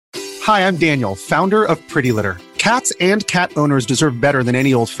Hi, I'm Daniel, founder of Pretty Litter. Cats and cat owners deserve better than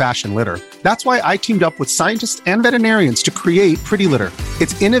any old-fashioned litter. That's why I teamed up with scientists and veterinarians to create Pretty Litter.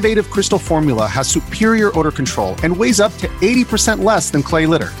 Its innovative crystal formula has superior odor control and weighs up to 80% less than clay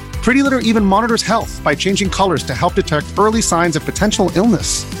litter. Pretty Litter even monitors health by changing colors to help detect early signs of potential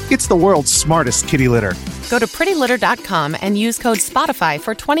illness. It's the world's smartest kitty litter. Go to prettylitter.com and use code SPOTIFY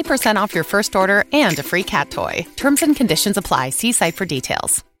for 20% off your first order and a free cat toy. Terms and conditions apply. See site for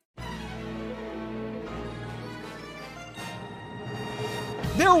details.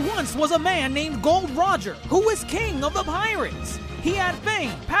 There once was a man named Gold Roger who was king of the pirates. He had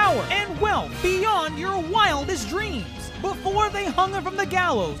fame, power, and wealth beyond your wildest dreams. Before they hung him from the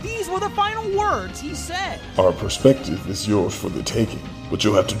gallows, these were the final words he said. Our perspective is yours for the taking, but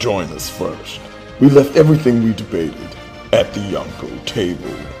you'll have to join us first. We left everything we debated at the Yonko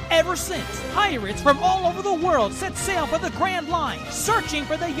table. Ever since, pirates from all over the world set sail for the Grand Line, searching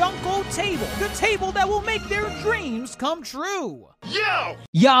for the Yonko table, the table that will make their dreams come true. Yo,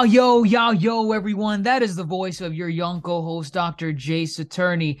 everyone. That is the voice of your Yonko host, Dr. Jay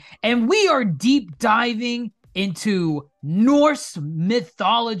Saturni, and we are deep diving into Norse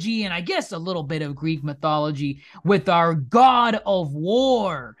mythology and I guess a little bit of Greek mythology with our God of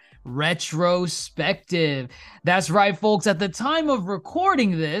War retrospective. That's right, folks. At the time of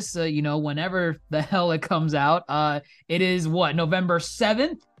recording this, whenever the hell it comes out, it is November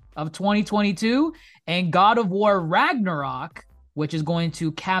 7th of 2022, and God of War Ragnarok, which is going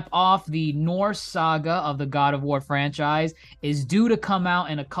to cap off the Norse saga of the God of War franchise, is due to come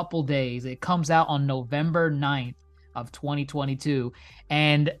out in a couple days. It comes out on November 9th of 2022.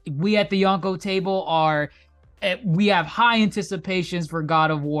 And we at the Yonko table we have high anticipations for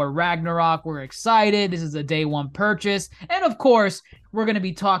God of War Ragnarok. We're excited. This is a day one purchase. And of course, we're going to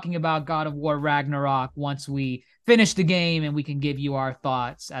be talking about God of War Ragnarok once we finish the game and we can give you our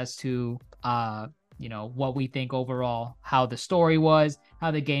thoughts as to what we think overall, how the story was, how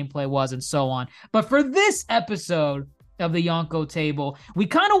the gameplay was, and so on. But for this episode of the Yonko table, we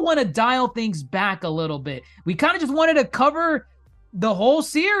kind of want to dial things back a little bit. We kind of just wanted to cover the whole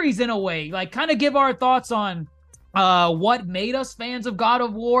series in a way, like kind of give our thoughts on what made us fans of God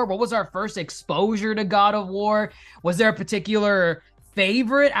of War. What was our first exposure to God of War? Was there a particular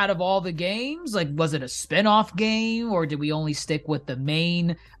favorite out of all the games? Like, was it a spin-off game, or did we only stick with the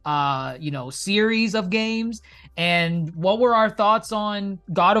main series of games? And what were our thoughts on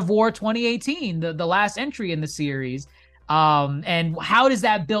God of War 2018, the last entry in the series? And how does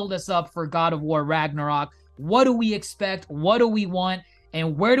that build us up for God of War Ragnarok? What do we expect? What do we want?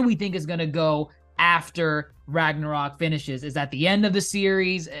 And where do we think is going to go after Ragnarok finishes? Is that the end of the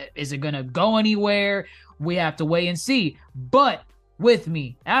series? Is it going to go anywhere? We have to wait and see. But with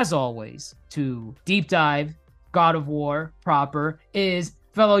me, as always, to deep dive God of War proper is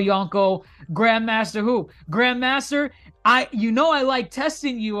fellow Yonko Grandmaster who? Grandmaster, I like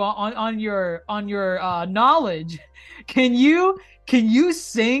testing you on your knowledge. Can you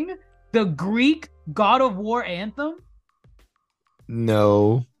sing the Greek God of War anthem?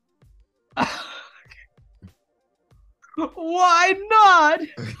 No. Why not?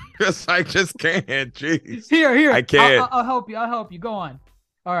 Because I just can't. Jeez. Here. I can't. I'll help you. Go on.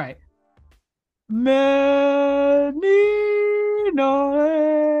 All right. Many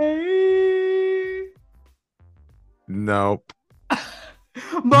Nope.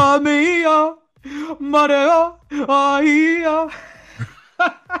 Mamma Maria, Aia.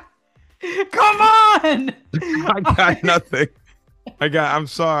 Come on! I got nothing. I'm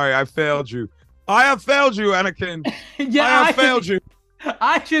sorry. I failed you. I have failed you, Anakin. Yeah, I have failed you.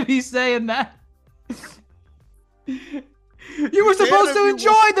 I should be saying that. You were supposed to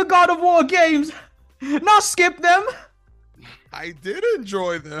enjoy the God of War games, not skip them. I did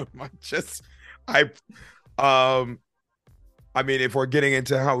enjoy them. If we're getting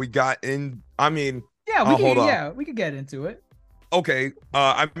into how we got in, we could get into it. Okay,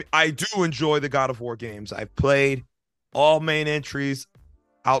 I do enjoy the God of War games. I've played all main entries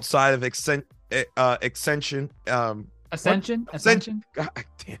outside of Ascension. Ascension. God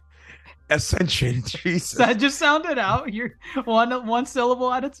damn. Ascension. Jesus. That just sounded out. You're one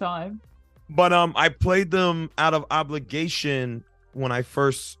syllable at a time. But I played them out of obligation when I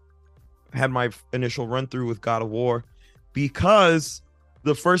first had my initial run through with God of War, because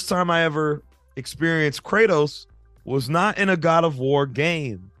the first time I ever experienced Kratos was not in a God of War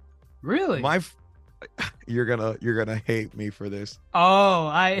game. Really? You're gonna hate me for this.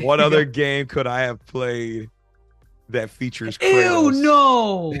 What other game could I have played that features Kratos?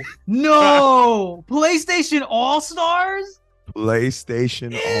 Ew, no. PlayStation All-Stars?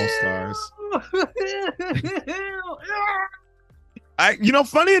 PlayStation All-Stars.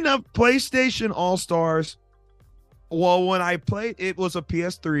 Funny enough, PlayStation All-Stars, well, when I played, it was a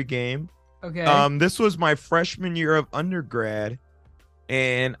PS3 game. Okay. This was my freshman year of undergrad,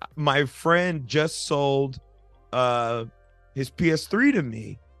 and my friend just sold his PS3 to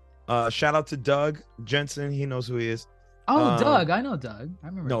me. Shout out to Doug Jensen. He knows who he is. Oh, Doug. I know Doug. I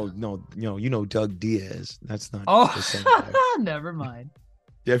remember. No, you know Doug Diaz. That's not the same Doug. Never mind.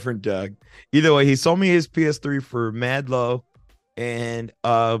 Different Doug. Either way, he sold me his PS3 for mad low, and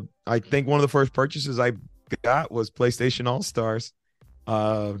I think one of the first purchases I got was PlayStation All-Stars.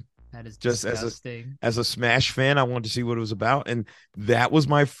 That is just disgusting. as a Smash fan, I wanted to see what it was about, and that was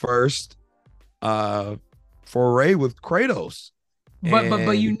my first foray with Kratos.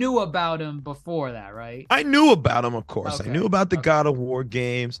 But you knew about him before that, right? I knew about him, of course. Okay. I knew about the God of War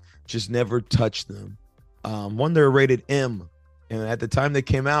games, just never touched them. One, they're rated M, and at the time they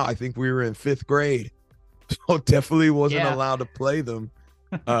came out, I think we were in 5th grade, so definitely wasn't allowed to play them.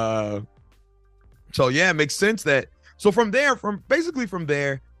 So yeah, it makes sense that. So from there,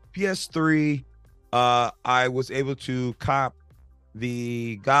 PS3, I was able to cop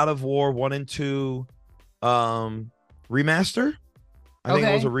the God of War 1 and 2 remaster. I think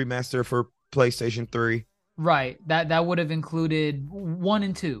it was a remaster for PlayStation 3. Right. That would have included 1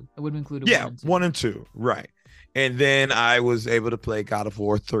 and 2. It would have included 1 and 2. 1 and 2. Right. And then I was able to play God of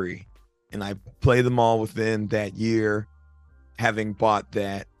War 3. And I played them all within that year, having bought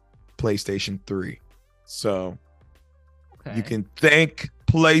that PlayStation 3. So you can thank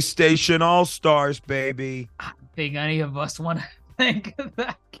PlayStation All-Stars, baby. I don't think any of us want to think of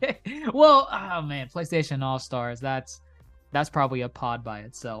that game. Well, oh man, PlayStation All-Stars, that's probably a pod by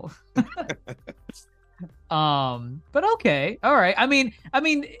itself. But okay. All right. I mean,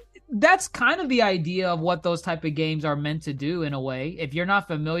 that's kind of the idea of what those type of games are meant to do in a way. If you're not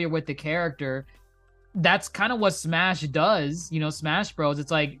familiar with the character, that's kind of what Smash does. Smash Bros.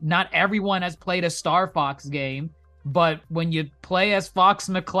 It's like not everyone has played a Star Fox game, but when you play as Fox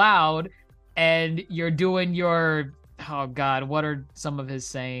McCloud and you're doing your, oh God, what are some of his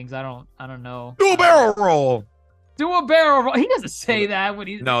sayings? I don't know. Do a barrel roll. Do a barrel roll. He doesn't say that when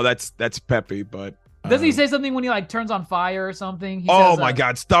he's. No, that's Peppy, but. Doesn't he say something when he like turns on fire or something? He says, my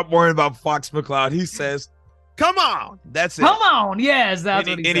God, stop worrying about Fox McCloud. He says, come on. That's it. Come on. Yes, that's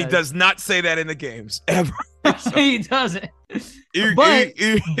what he says. And he does not say that in the games ever. So, he doesn't. But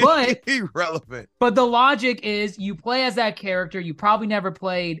irrelevant. But the logic is you play as that character. You probably never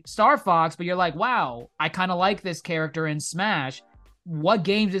played Star Fox, but you're like, wow, I kind of like this character in Smash. What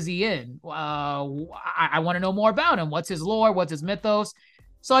games is he in? I want to know more about him. What's his lore? What's his mythos?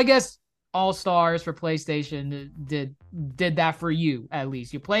 So I guess All-Stars for PlayStation did that for you, at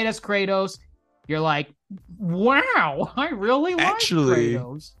least. You played as Kratos. You're like, wow, I really like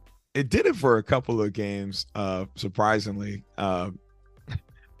Kratos. It did it for a couple of games, surprisingly.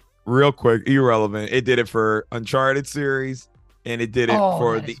 Real quick, irrelevant. It did it for Uncharted series, and it did it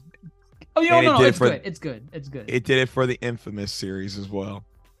for the... Oh, no, it's good. It's good. It's good. It did it for the Infamous series as well.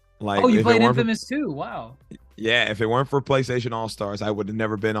 Like, you played Infamous too? Wow. Yeah, if it weren't for PlayStation All-Stars, I would have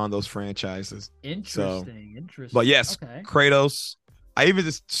never been on those franchises. Interesting. But yes, Kratos. I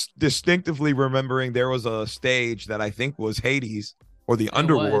even distinctively remembering there was a stage that I think was Hades or the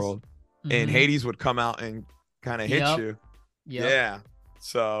Underworld, and Hades would come out and kind of hit you. Yep. Yeah.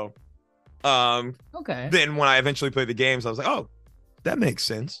 So, then when I eventually played the games, I was like, oh, that makes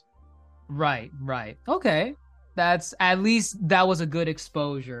sense. Right. Okay. That's at least that was a good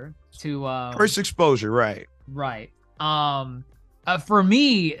exposure to first exposure, right. For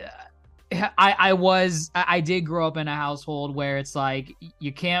me, I did grow up in a household where it's like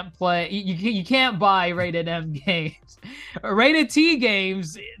you can't play, you can't buy rated M games. Rated T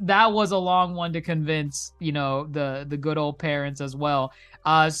games, that was a long one to convince, the good old parents as well.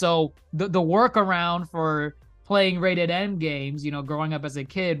 So the workaround for playing rated M games, growing up as a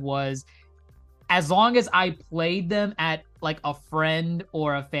kid was, as long as I played them at like a friend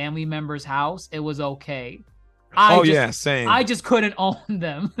or a family member's house, it was okay. Same. I just couldn't own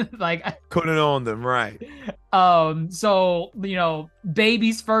them. Couldn't own them, right. So,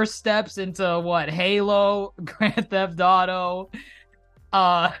 baby's first steps into what? Halo, Grand Theft Auto,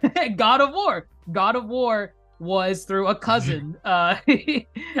 God of War. God of War was through a cousin.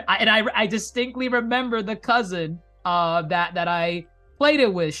 I distinctly remember the cousin that I played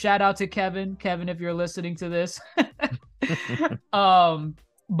it with. Shout out to Kevin. Kevin, if you're listening to this.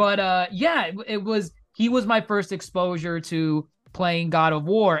 He was my first exposure to playing God of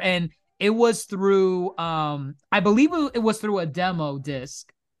War, and it was through I believe it was through a demo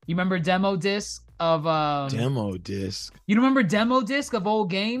disc. You remember demo disc of demo disc? You remember demo disc of old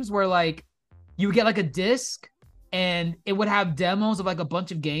games where like you would get like a disc and it would have demos of like a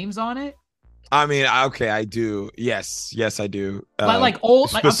bunch of games on it. I mean, okay, I do. Yes, I do. Like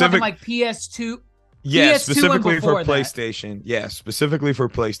old, like I'm talking like PS2. Yeah, PS2 specifically for that. PlayStation. Yeah, specifically for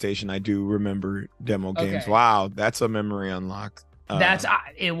PlayStation, I do remember demo games. Wow, that's a memory unlock.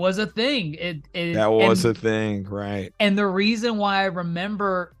 It was a thing. That was a thing, right? And the reason why I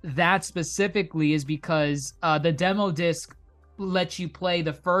remember that specifically is because the demo disc lets you play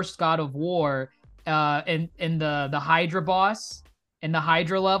the first God of War in the Hydra boss in the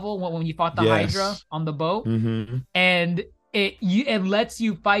Hydra level when you fought the Hydra on the boat, and it lets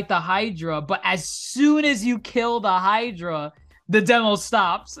you fight the Hydra, but as soon as you kill the Hydra, the demo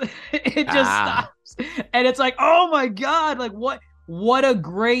stops. It just stops, and it's like, oh my god, like what a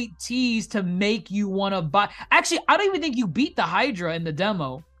great tease to make you want to buy. Actually, I don't even think you beat the Hydra in the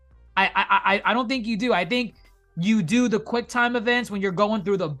demo. I don't think you do. I think you do the quick time events when you're going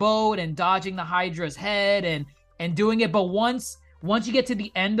through the boat and dodging the Hydra's head and doing it. But once you get to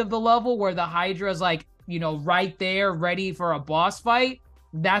the end of the level where the Hydra is like, right there ready for a boss fight,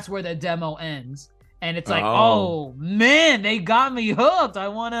 that's where the demo ends. And it's like, oh man, they got me hooked. I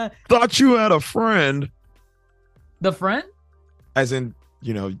want to. Thought you had a friend. The friend? As in,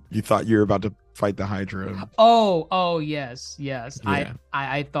 you thought you were about to fight the Hydra. Oh, yes. Yeah.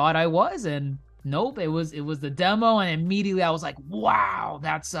 I thought I was, and nope, it was the demo, and immediately I was like, wow,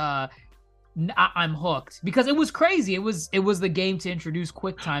 that's I'm hooked, because it was crazy. It was the game to introduce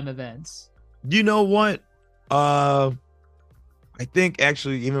QuickTime events. You know what? I think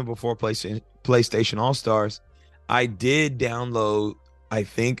actually even before PlayStation All-Stars, I did download, I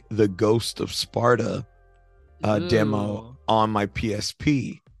think, the Ghost of Sparta demo on my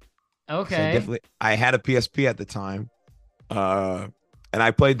PSP. Okay. I had a PSP at the time, and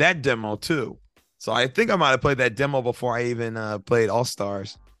I played that demo too. So I think I might have played that demo before I even played All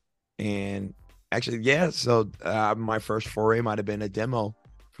Stars. And actually, yeah. So my first foray might have been a demo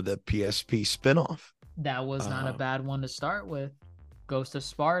for the PSP spinoff. That was not a bad one to start with. Ghost of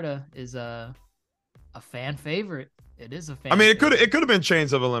Sparta is a fan favorite. It is a fan. I mean, favorite. it could have been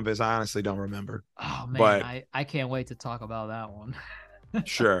Chains of Olympus. I honestly don't remember. Oh man, but, I can't wait to talk about that one.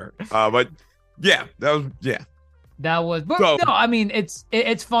 Sure, but yeah, that was. But so, no, I mean,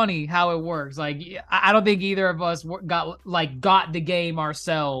 it's funny how it works. Like, I don't think either of us got the game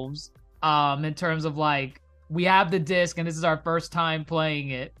ourselves. In terms of like, we have the disc and this is our first time playing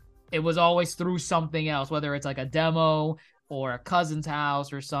it. It was always through something else, whether it's like a demo or a cousin's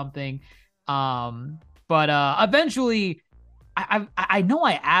house or something. But eventually, I know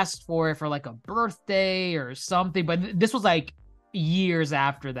I asked for it for like a birthday or something, but this was like years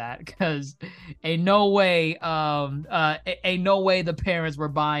after that, because ain't no way the parents were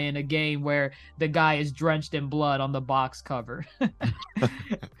buying a game where the guy is drenched in blood on the box cover.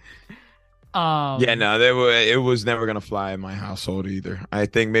 Yeah, no, it was never gonna fly in my household either. I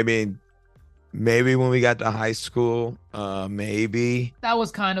think maybe when we got to high school, maybe that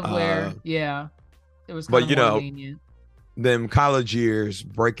was kind of where, yeah, it was. Kind of more lenient. Them college years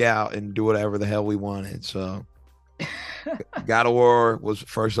break out and do whatever the hell we wanted. So, God of War was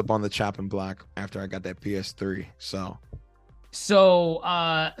first up on the chopping block after I got that PS3. So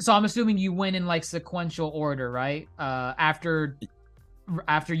I'm assuming you went in like sequential order, right? After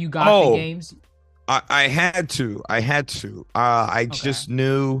you got the games. I had to. I just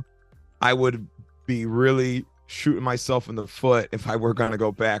knew I would be really shooting myself in the foot if I were going to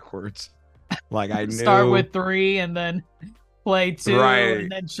go backwards. Like, I knew. Start with 3 and then play 2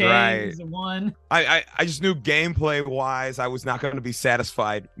 and then change to 1. I just knew gameplay wise, I was not going to be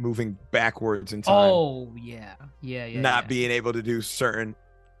satisfied moving backwards in time. Oh, yeah. Not being able to do certain,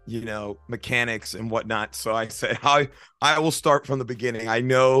 mechanics and whatnot. So I said, I will start from the beginning. I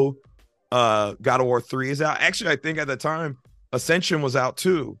know God of War 3 is out. Actually, I think at the time Ascension was out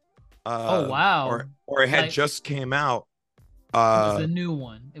too. Oh wow. Or it had just came out. It was the new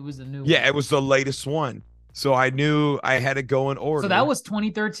one. It was the latest one. So I knew I had to go in order. So that was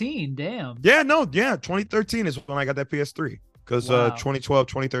 2013. Damn. Yeah, 2013 is when I got that PS3. Because 2012,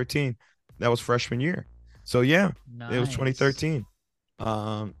 2013, that was freshman year. So yeah, It was 2013.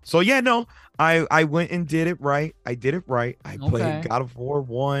 I went and did it right. I did it right. I played God of War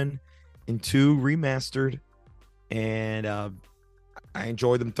 1 and 2 remastered, and I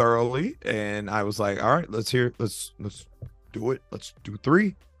enjoyed them thoroughly. And I was like, all right, let's do it. Let's do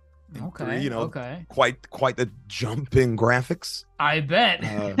 3. And 3, quite the jump in graphics. I bet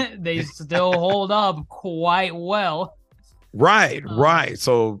they still hold up quite well. Right.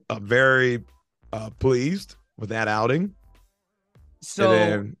 So very pleased with that outing. So,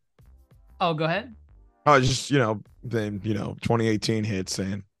 then, go ahead. Oh, just then 2018 hits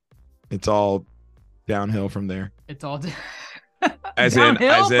and it's all downhill from there. It's all as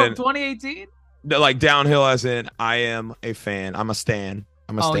downhill in from 2018. like downhill as in I am a fan. I'm a stan.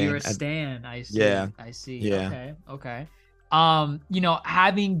 Oh, you're a stan. I see. Yeah. I see. Yeah. Okay.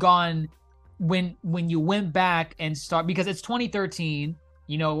 Having gone when you went back and start, because it's 2013,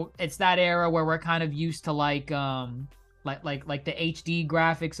 it's that era where we're kind of used to like the HD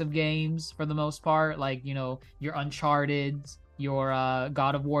graphics of games for the most part, like, your Uncharted, your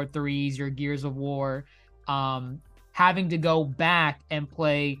God of War 3s, your Gears of War, having to go back and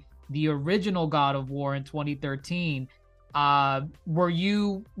play the original God of War in 2013. Were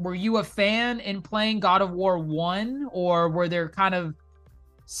you a fan in playing God of War 1, or were there kind of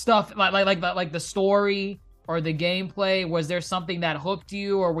stuff like the story or the gameplay? Was there something that hooked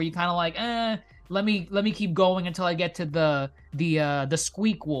you, or were you kind of like, let me keep going until I get to the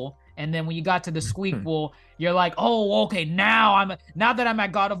squeakquel, and then when you got to the squeakquel, you're like, oh, okay, now that I'm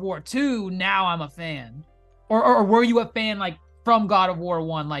at God of War 2, now I'm a fan, or were you a fan like from God of War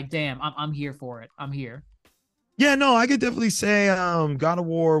 1, like, damn, I'm here for it, I'm here? Yeah, no, I could definitely say God of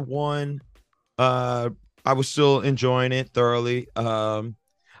War 1, I was still enjoying it thoroughly.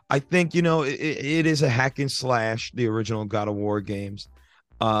 I think, it is a hack and slash, the original God of War games.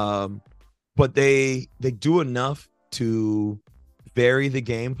 But they do enough to vary the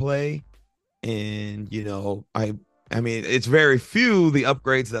gameplay. And, I mean, it's very few the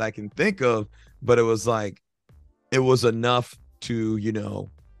upgrades that I can think of, but it was enough to,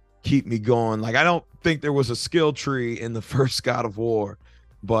 keep me going. Like, I don't think there was a skill tree in the first God of War,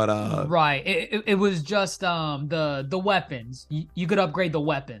 but right, it was just the weapons. You could upgrade the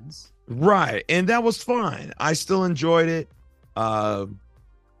weapons, right, and that was fine. I still enjoyed it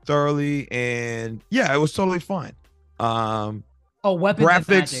thoroughly, and yeah, it was totally fine. Weapons graphics, and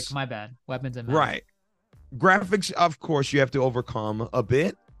magic, my bad. Weapons and magic. Right, graphics, of course you have to overcome a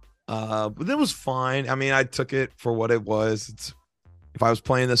bit, but it was fine. I mean, I took it for what it was. If I was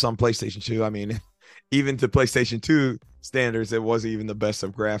playing this on PlayStation 2, I mean, even to PlayStation 2 standards, it wasn't even the best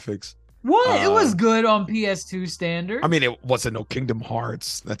of graphics. What? It was good on PS2 standards. I mean, it wasn't no Kingdom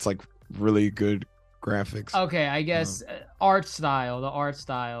Hearts. That's like really good graphics. Okay, I guess the art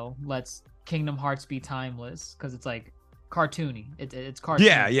style lets Kingdom Hearts be timeless because it's like cartoony. It's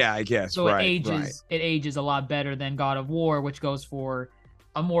cartoony. Yeah, I guess. So right, it ages a lot better than God of War, which goes for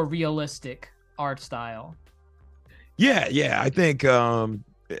a more realistic art style. Yeah, I think again,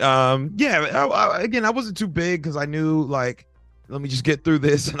 I wasn't too big because I knew, like, let me just get through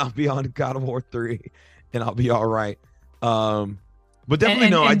this and I'll be on God of War 3 and I'll be all right. But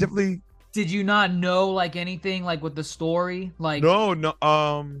definitely I definitely. Did you not know like anything like with the story? Like No.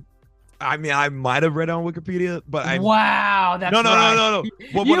 I mean, I might have read it on Wikipedia, but wow, that's no.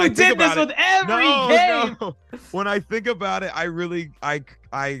 Well, you did this with every game. No. When I think about it, I really I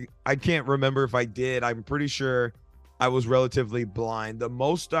can't remember if I did. I'm pretty sure I was relatively blind. The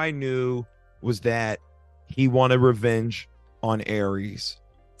most I knew was that he wanted revenge on Ares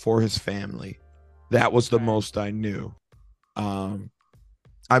for his family. That was the most I knew.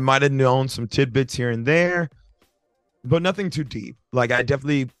 I might have known some tidbits here and there, but nothing too deep. Like, I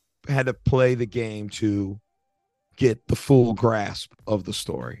definitely had to play the game to get the full grasp of the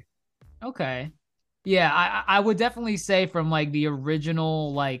story. Okay. Yeah, I would definitely say from like the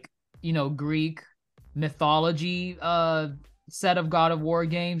original, like, Greek mythology set of God of War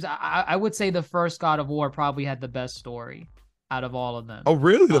games, I would say the first God of War probably had the best story out of all of them. Oh,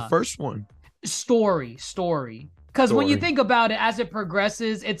 really? The first one? Story. Because when you think about it, as it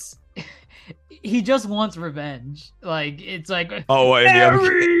progresses, it's he just wants revenge. Like, it's like, oh,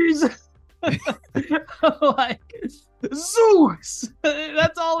 Ares! Like, Zeus.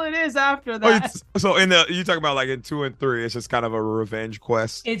 That's all it is after that. So you talk about like in 2 and 3, it's just kind of a revenge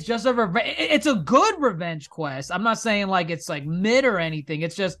quest. It's just it's a good revenge quest. I'm not saying like it's like mid or anything.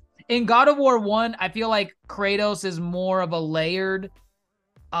 It's just in God of War 1, I feel like Kratos is more of a layered,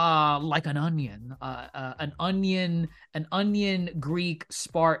 like an onion, an onion Greek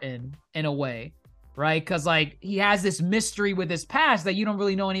Spartan in a way, right? Because like he has this mystery with his past that you don't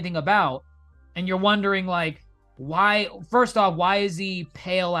really know anything about, and you're wondering like, why? First off, why is he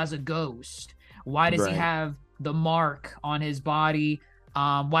pale as a ghost? Why does he have the mark on his body?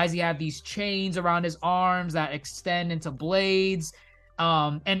 Why does he have these chains around his arms that extend into blades?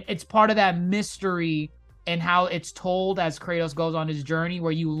 And it's part of that mystery and how it's told as Kratos goes on his journey,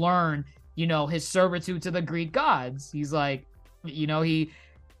 where you learn, his servitude to the Greek gods. He's like, he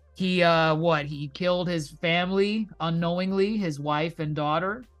killed his family unknowingly, his wife and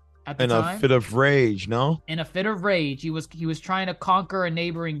daughter at the time. In a fit of rage, no? In a fit of rage. He was trying to conquer a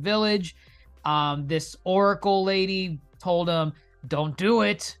neighboring village. This oracle lady told him, don't do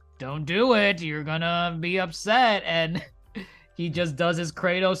it. don't do it. You're gonna be upset. And he just does his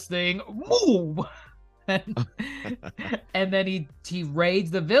Kratos thing. Move. And then he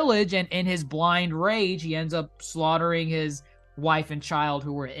raids the village, and in his blind rage, he ends up slaughtering his wife and child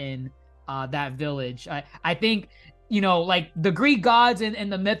who were in that village. I think, like the Greek gods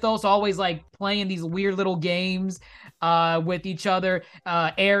and the mythos always like playing these weird little games with each other.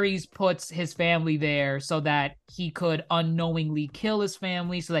 Ares puts his family there so that he could unknowingly kill his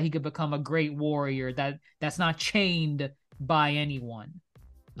family, so that he could become a great warrior that's not chained by anyone.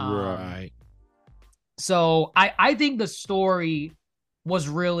 Right. So I think the story was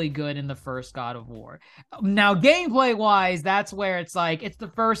really good in the first God of War. Now, gameplay wise, that's where it's like, it's the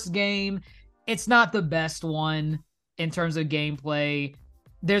first game. It's not the best one in terms of gameplay.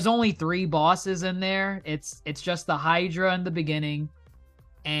 There's only 3 bosses in there. It's just the Hydra in the beginning,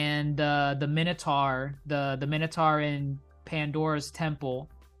 and the Minotaur, the Minotaur in Pandora's temple.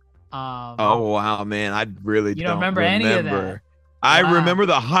 Oh wow, man, I really don't remember any of that. I Wow. remember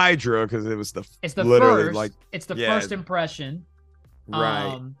the Hydra because it's the literally first, like it's the first impression.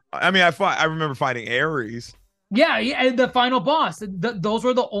 Right. I mean, I remember fighting Ares. Yeah, and the final boss. Those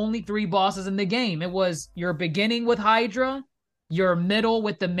were the only 3 bosses in the game. It was your beginning with Hydra, your middle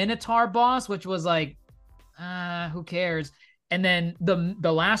with the Minotaur boss, which was like, who cares? And then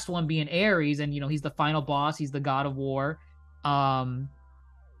the last one being Ares, and he's the final boss. He's the God of War. That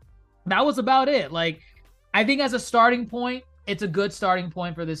was about it. Like, I think as a starting point, it's a good starting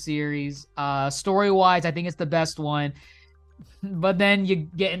point for the series. Story-wise, I think it's the best one. But then you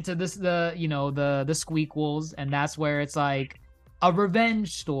get into the squeakquels, and that's where it's like a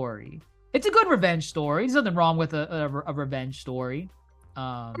revenge story. It's a good revenge story. There's nothing wrong with a revenge story.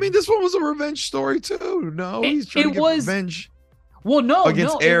 I mean, this one was a revenge story too. No, he's trying to get revenge. Well, no,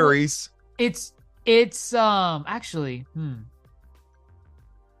 against Ares. It's actually,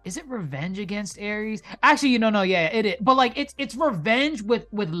 is it revenge against Ares? Actually, no, yeah, it is. But like, it's revenge with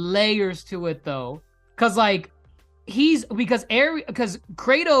layers to it though, because like because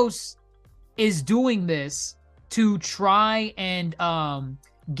Kratos is doing this to try and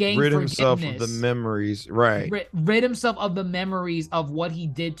gain rid forgiveness. himself of the memories, right? Rid himself of the memories of what he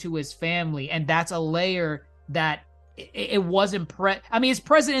did to his family, and that's a layer that it wasn't I mean, it's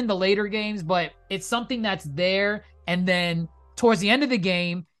present in the later games, but it's something that's there. And then towards the end of the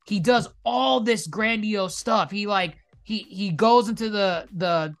game, he does all this grandiose stuff. He goes into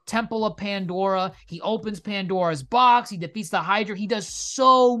the Temple of Pandora. He opens Pandora's box. He defeats the Hydra. He does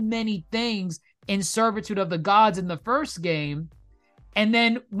so many things in servitude of the gods in the first game. And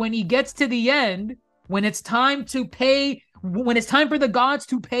then when he gets to the end, when it's time for the gods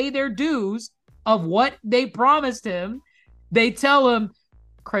to pay their dues of what they promised him, they tell him,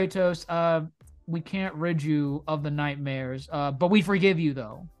 Kratos, we can't rid you of the nightmares, but we forgive you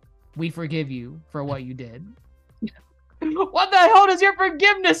though. We forgive you for what you did. What the hell does your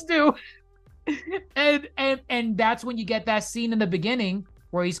forgiveness do? And that's when you get that scene in the beginning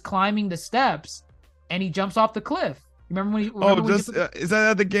where he's climbing the steps and he jumps off the cliff. Remember when is that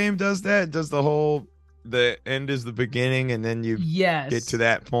how the game does that? Does the end is the beginning and then you get to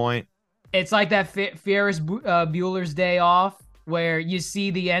that point? It's like that Ferris Bueller's Day Off where you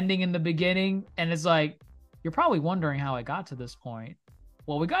see the ending in the beginning and it's like, you're probably wondering how I got to this point.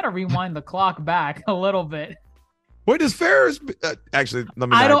 Well, we got to rewind the clock back a little bit. What does Ferris? Actually, let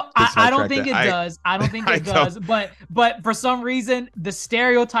me. I don't think it does. I don't think it does. But for some reason, the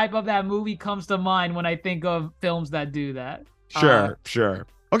stereotype of that movie comes to mind when I think of films that do that. Sure.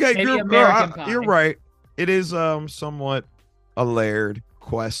 Okay, you're right. It is somewhat a layered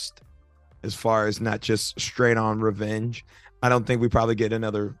quest as far as not just straight on revenge. I don't think we probably get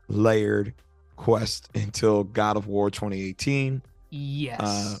another layered quest until God of War 2018.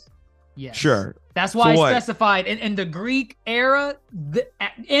 Yes. Yes. Sure. That's why I specified in the Greek era.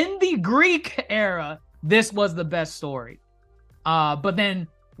 In the Greek era, this was the best story. But then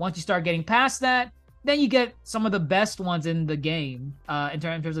once you start getting past that, then you get some of the best ones in the game. In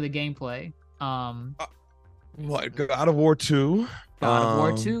terms of the gameplay. What, God of War 2? God of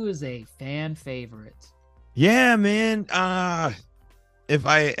War 2 is a fan favorite. Yeah, man. If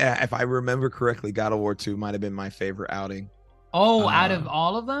I remember correctly, God of War 2 might have been my favorite outing. Oh, out of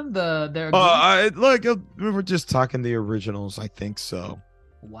all of them, we're just talking the originals. I think so.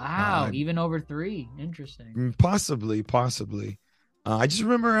 Wow, even over 3. Interesting. Possibly. I just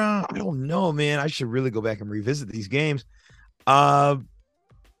remember. I don't know, man. I should really go back and revisit these games.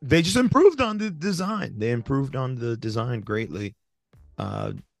 They just improved on the design. They improved on the design greatly.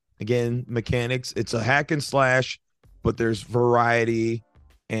 Again, mechanics. It's a hack and slash, but there's variety,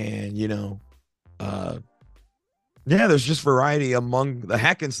 and Yeah, there's just variety among the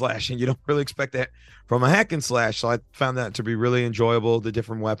hack and slash, and you don't really expect that from a hack and slash. So I found that to be really enjoyable. The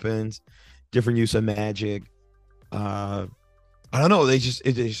different weapons, different use of magic. Uh, I don't know. It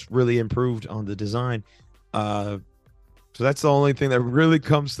just really improved on the design. So that's the only thing that really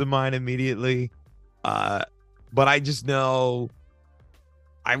comes to mind immediately. But I just know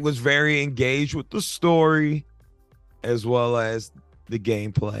I was very engaged with the story as well as the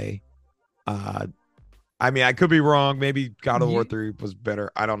gameplay. I mean, I could be wrong. Maybe God of War 3 was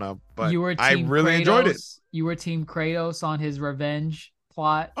better. I don't know. But I really enjoyed it. You were Team Kratos on his revenge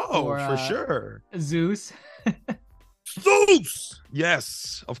plot. Oh, for sure. Zeus. Zeus!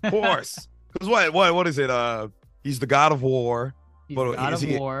 Yes, of course. Because what is it? He's the God of War. He's the God of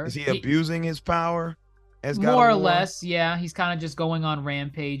War. Is he abusing his power as God more of or War? less? Yeah, he's kind of just going on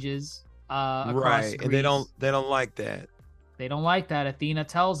rampages. Across right, Greece. And they don't like that. They don't like that. Athena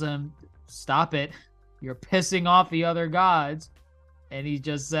tells him, "Stop it! You're pissing off the other gods." And he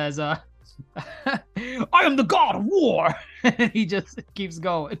just says, "I am the God of War." And he just keeps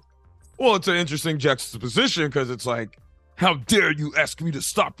going. Well, it's an interesting juxtaposition because it's like, how dare you ask me to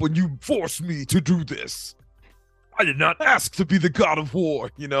stop when you force me to do this? I did not ask to be the God of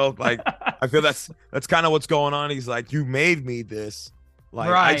War. You know, like I feel that's kind of what's going on. He's like, you made me this. Like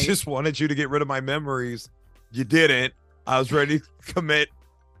right. I just wanted you to get rid of my memories. You didn't. I was ready to commit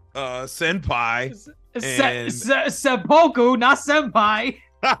senpai. Seppuku, not senpai.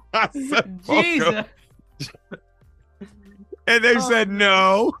 Jesus. And they said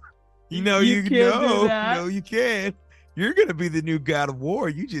no. You know you can't no, you can't. You're gonna be the new God of War.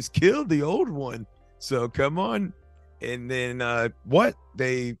 You just killed the old one. So come on. And then what?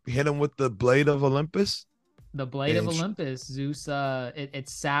 They hit him with the Blade of Olympus. The Blade of Olympus. Zeus, it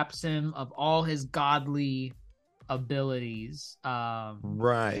saps him of all his godly abilities.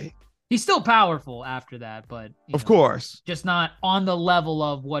 Right. He's still powerful after that, but of course, just not on the level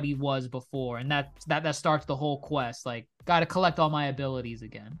of what he was before. And that starts the whole quest. Like, got to collect all my abilities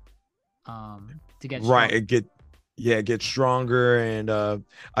again, to get right stronger. and get stronger. And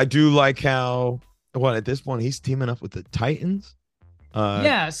I do like how at this point he's teaming up with the Titans.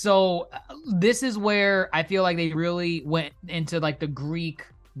 Yeah, so this is where I feel like they really went into like the Greek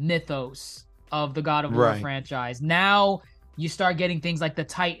mythos of the God of War franchise. Now you start getting things like the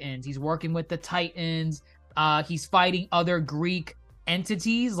Titans. He's working with the Titans. He's fighting other Greek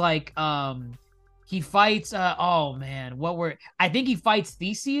entities. Like he fights I think he fights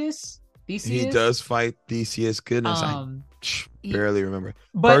Theseus. He does fight Theseus. Goodness, I barely remember.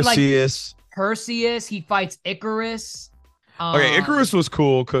 But Perseus. He fights Icarus. Okay, Icarus was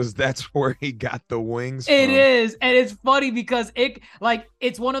cool because that's where he got the wings from. It is, and it's funny because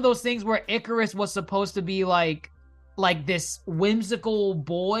it's one of those things where Icarus was supposed to be like this whimsical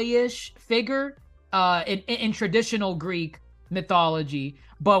boyish figure in traditional Greek mythology.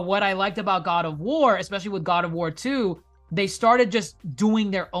 But what I liked about God of War, especially with God of War 2, they started just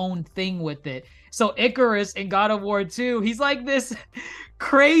doing their own thing with it. So Icarus in God of War 2, he's like this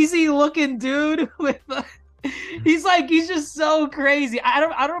crazy looking dude with he's just so crazy. I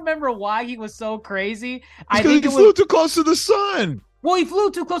don't remember why he was so crazy. I think he flew too close to the sun. Well, he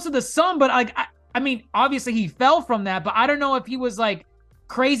flew too close to the sun, but I mean, obviously he fell from that, but I don't know if he was like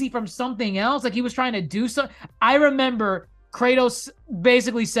crazy from something else. Like he was trying to do something. I remember Kratos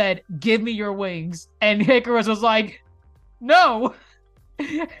basically said, "Give me your wings," and Icarus was like, "No,"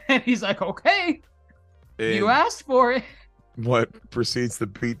 and he's like, "Okay, you asked for it." What proceeds to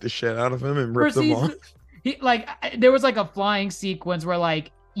beat the shit out of him and rip them off? There was like a flying sequence where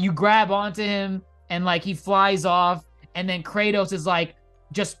like you grab onto him and like he flies off, and then Kratos is like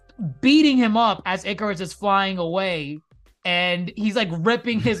just beating him up as Icarus is flying away, and he's like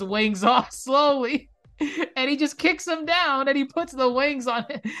ripping his wings off slowly, and he just kicks him down and he puts the wings on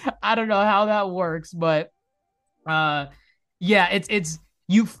it. I don't know how that works, but it's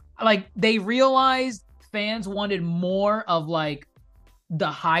you like they realized fans wanted more of like the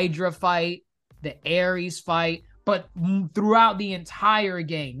Hydra fight, the Ares fight, but throughout the entire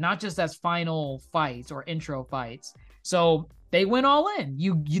game, not just as final fights or intro fights. So they went all in.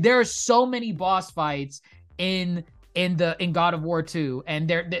 There are so many boss fights in God of War 2, and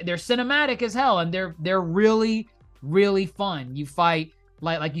they're cinematic as hell, and they're really, really fun. You fight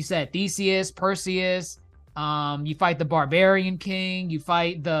like you said, Theseus, Perseus. You fight the Barbarian King. You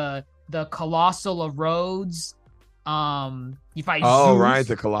fight the Colossal of Rhodes. You fight Zeus. Right,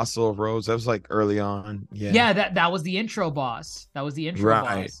 the Colossal of Rhodes. That was like early on. Yeah, that was the intro boss. Boss.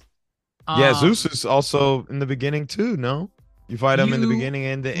 Yeah, Zeus is also in the beginning too, no? You fight him in the beginning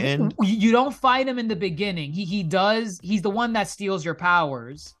and the end? You don't fight him in the beginning. He's the one that steals your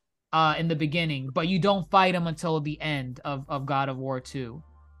powers. in the beginning, but you don't fight him until the end of God of War 2.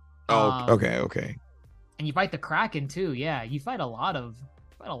 Oh, okay. And you fight the Kraken too. Yeah, you fight a lot of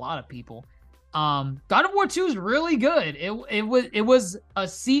people. God of War 2 is really good. It was a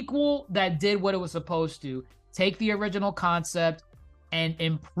sequel that did what it was supposed to. Take the original concept and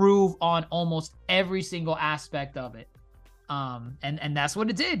improve on almost every single aspect of it. And that's what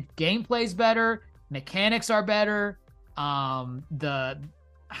it did. Gameplay's better, mechanics are better. I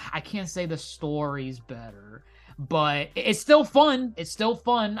can't say the story's better, but it's still fun. It's still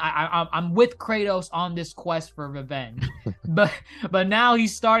fun. I'm with Kratos on this quest for revenge, but now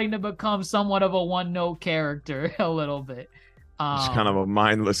he's starting to become somewhat of a one-note character a little bit. It's kind of a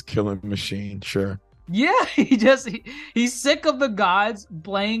mindless killing machine, sure. Yeah, he's sick of the gods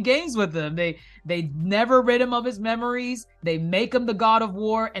playing games with him. They never rid him of his memories. They make him the god of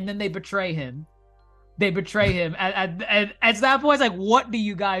war, and then they betray him. At that point, it's like, what do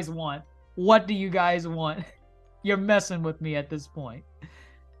you guys want? What do you guys want? You're messing with me at this point.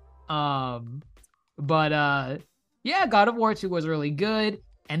 Yeah, God of War 2 was really good.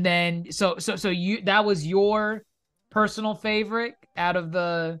 And then so you that was your personal favorite out of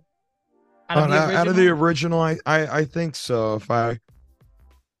the original, I think so. If I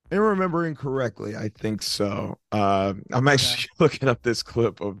am remembering correctly, I think so. I'm actually looking up this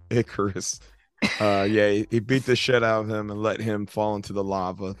clip of Icarus. He beat the shit out of him and let him fall into the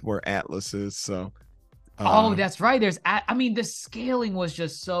lava where Atlas is. So that's right. The scaling was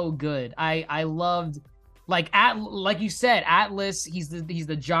just so good. I loved, like you said, Atlas. He's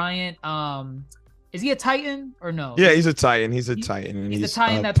the giant. Is he a Titan or no? Yeah, he's a Titan. He's a Titan. And he's the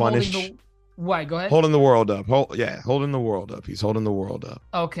Titan that's punished. holding the. Why? Go ahead. Holding the world up. Holding the world up. He's holding the world up.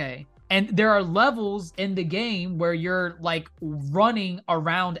 Okay. And there are levels in the game where you're like running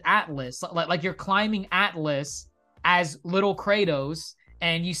around Atlas, like you're climbing Atlas as little Kratos,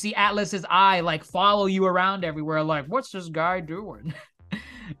 and you see Atlas's eye like follow you around everywhere. Like, what's this guy doing?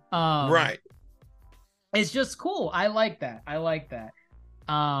 Right. It's just cool. I like that.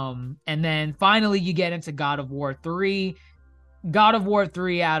 And then finally you get into God of War 3. God of War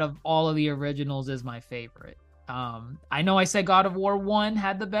 3 out of all of the originals is my favorite. I know I said God of War 1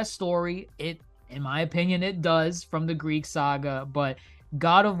 had the best story. In my opinion, it does, from the Greek saga, but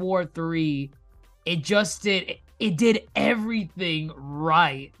God of War 3, it did everything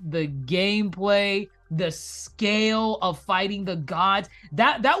right. The gameplay, the scale of fighting the gods,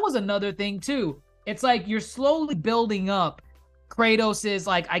 that was another thing too. It's like you're slowly building up Kratos'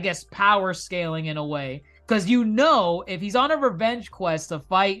 like, I guess, power scaling in a way. Because if he's on a revenge quest to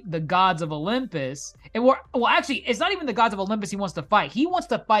fight the gods of Olympus, actually, it's not even the gods of Olympus he wants to fight. He wants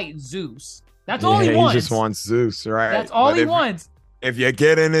to fight Zeus. That's all he wants. He just wants Zeus, right? That's all he wants. If you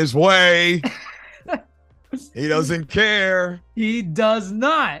get in his way, he doesn't care. He does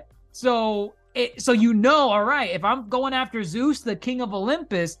not. So all right, if I'm going after Zeus, the king of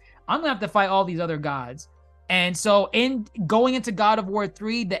Olympus, I'm going to have to fight all these other gods. And so in going into God of War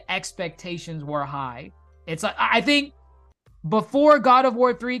 3, the expectations were high. It's like, I think before God of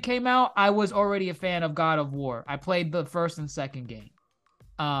War 3 came out, I was already a fan of God of War. I played the first and second game.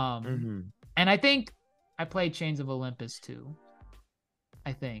 And I think I played Chains of Olympus too.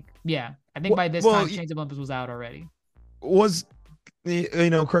 I think. Yeah. I think by this time, Chains of Olympus was out already. Correct me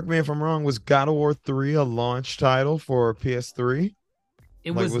if I'm wrong, was God of War 3 a launch title for PS3?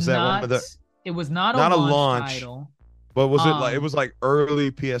 It was not a launch title. But was it was like early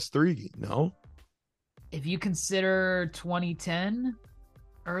PS3, no? If you consider 2010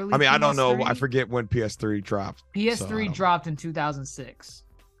 early, I don't know. I forget when PS3 dropped. PS3 dropped in 2006.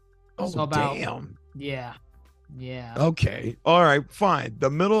 Oh, damn. Yeah. Okay. All right, fine. The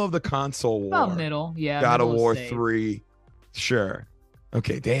middle of the console war. About middle, yeah. God of War 3. Sure.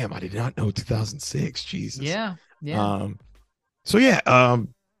 Okay, damn. I did not know 2006. Jesus. Yeah.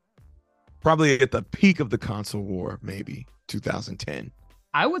 Probably at the peak of the console war, maybe 2010.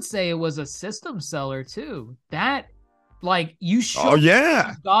 I would say it was a system seller too. That, like, you showed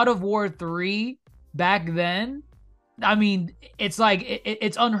God of War 3 back then. I mean, it's like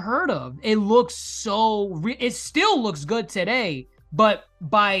it's unheard of. It looks it still looks good today, but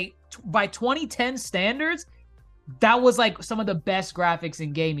by 2010 standards, that was like some of the best graphics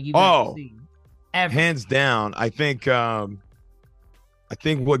in gaming you've ever seen. Ever. Hands down. I think what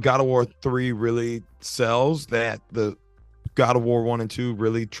God of War 3 really sells, that the God of War 1 and 2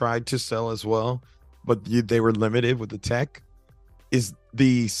 really tried to sell as well, but they were limited with the tech, is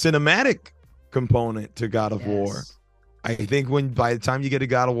the cinematic component to God of War. I think by the time you get to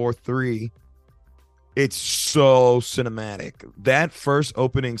God of War 3, it's so cinematic. That first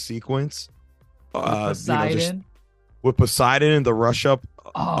opening sequence, Poseidon. with Poseidon and the rush up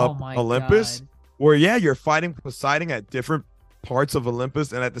Oh up my Olympus, God. where you're fighting Poseidon at different parts of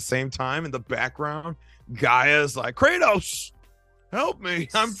Olympus, and at the same time in the background, Gaia's like, Kratos, help me,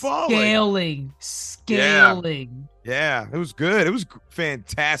 I'm falling. Yeah, Scaling. yeah, it was good. It was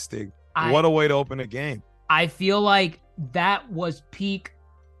fantastic. I What a way to open a game. I feel like that was peak.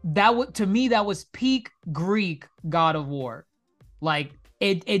 To me, that was peak Greek God of War. Like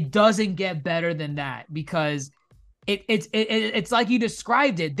it doesn't get better than that, because it's like you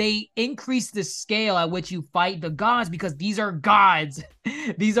described it. They increase the scale at which you fight the gods, because these are gods.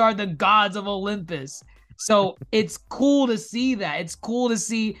 These are the gods of Olympus. So it's cool to see that. It's cool to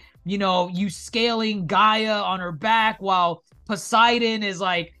see, you scaling Gaia on her back while Poseidon is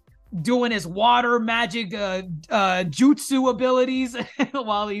like doing his water magic jutsu abilities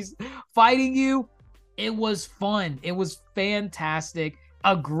while he's fighting you. It was fun. It was fantastic.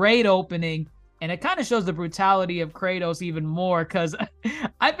 A great opening. And it kind of shows the brutality of Kratos even more, because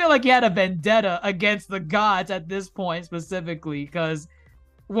I feel like he had a vendetta against the gods at this point specifically. Because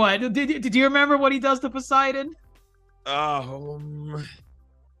what did you remember what he does to Poseidon?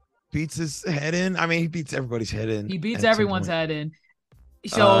 Beats his head in. I mean, he beats everybody's head in. He beats everyone's head in.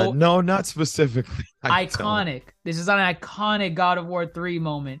 So no, not specifically. Iconic. This is an iconic God of War 3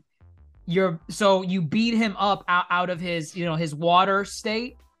 moment. You beat him up out of his, his water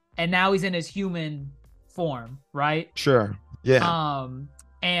state, and now he's in his human form, right? Sure. Yeah.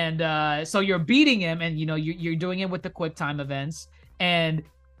 So you're beating him, and you're doing it with the quick time events, and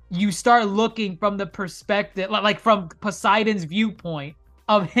you start looking from the perspective, like from Poseidon's viewpoint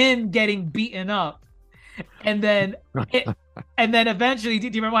of him getting beaten up, and then eventually, do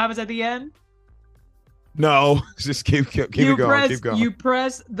you remember what happens at the end? No, just keep it going. Keep going. You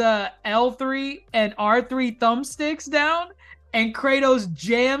press the L3 and R3 thumbsticks down, and Kratos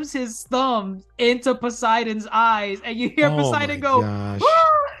jams his thumbs into Poseidon's eyes, and you hear Poseidon go,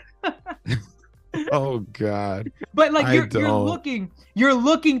 oh God. But like you're looking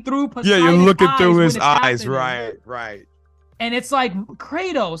through Poseidon's eyes. Yeah, you're looking through his eyes, right. And it's like,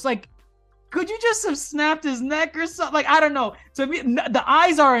 Kratos, like, could you just have snapped his neck or something? Like, I don't know. To me, the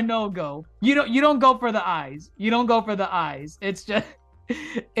eyes are a no-go. You don't go for the eyes. You don't go for the eyes. It's just,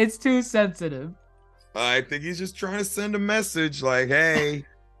 it's too sensitive. I think he's just trying to send a message like, hey,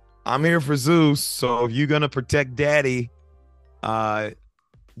 I'm here for Zeus, so if you're gonna protect Daddy,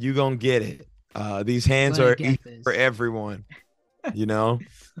 you gonna get it. These hands are for everyone,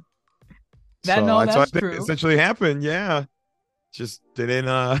 That's true. Essentially happened, yeah. Just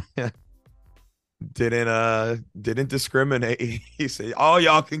didn't discriminate. He said, all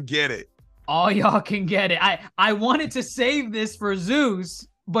y'all can get it. All y'all can get it. I wanted to save this for Zeus,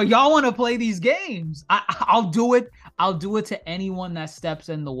 but y'all want to play these games. I'll do it. I'll do it to anyone that steps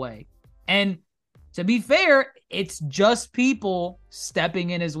in the way. And to be fair, it's just people stepping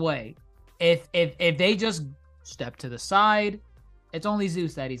in his way. If they just step to the side, it's only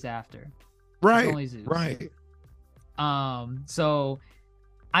Zeus that he's after. Right. It's only Zeus. Right. So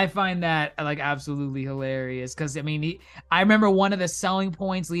I find that like absolutely hilarious, because I remember one of the selling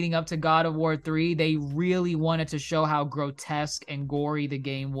points leading up to God of War 3, they really wanted to show how grotesque and gory the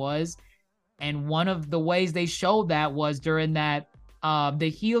game was, and one of the ways they showed that was during that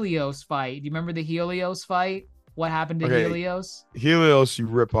the Helios fight. Do you remember the Helios fight? What happened to Helios? Helios, you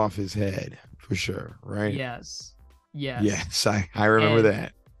rip off his head for sure, right? Yes. I remember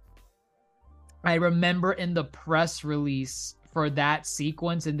that. I remember in the press release for that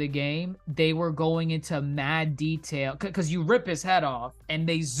sequence in the game, they were going into mad detail, because you rip his head off and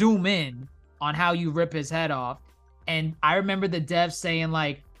they zoom in on how you rip his head off. And I remember the devs saying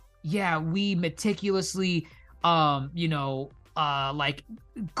like, yeah, we meticulously, like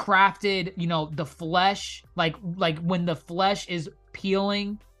crafted, the flesh, like when the flesh is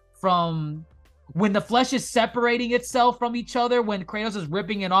peeling from, when the flesh is separating itself from each other, when Kratos is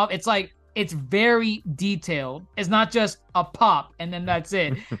ripping it off, it's like, it's very detailed. It's not just a pop and then that's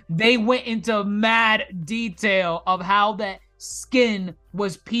it. They went into mad detail of how that skin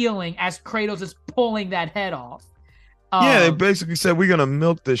was peeling as Kratos is pulling that head off. They basically said, we're gonna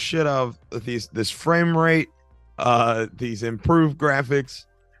milk the shit out of this frame rate, these improved graphics.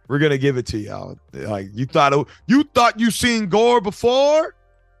 We're gonna give it to y'all. Like, you thought you seen gore before?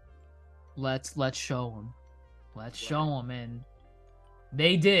 Let's show them. Let's show them. And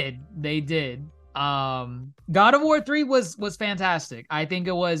They did. God of War 3 was fantastic. I think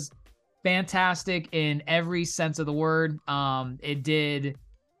it was fantastic in every sense of the word. It did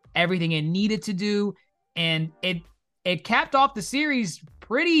everything it needed to do, and it capped off the series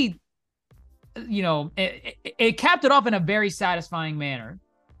pretty, it capped it off in a very satisfying manner.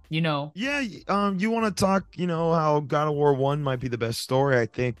 Yeah, you want to talk, how God of War 1 might be the best story. I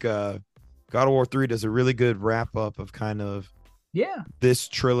think God of War 3 does a really good wrap up of kind of this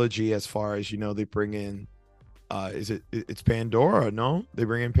trilogy as far as, they bring in it's Pandora, no? They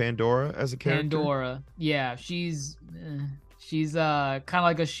bring in Pandora as a character. Pandora. Yeah, she's kind of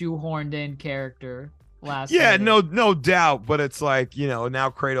like a shoehorned in character Yeah, no doubt, but it's like, now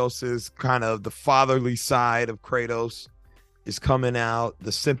Kratos is kind of the fatherly side of Kratos is coming out,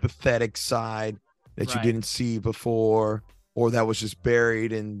 the sympathetic side that you didn't see before, or that was just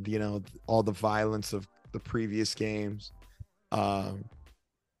buried in, all the violence of the previous games.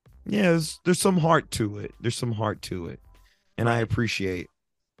 There's some heart to it. And I appreciate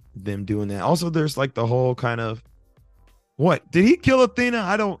them doing that. Also, there's like the whole kind of, what? Did he kill Athena?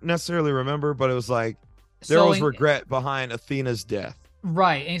 I don't necessarily remember, but it was like, there was regret behind Athena's death.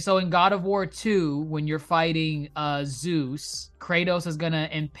 Right. And so in God of War 2, when you're fighting Zeus, Kratos is going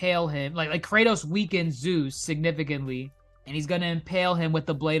to impale him. Like Kratos weakens Zeus significantly, and he's going to impale him with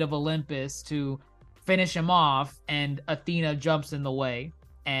the Blade of Olympus to finish him off, and Athena jumps in the way,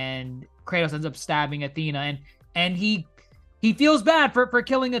 and Kratos ends up stabbing Athena, and he feels bad for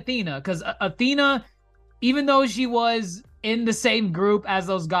killing Athena, because Athena, even though she was in the same group as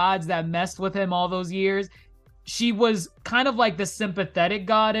those gods that messed with him all those years, she was kind of like the sympathetic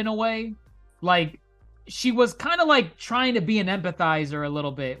god in a way. Like, she was kind of like trying to be an empathizer a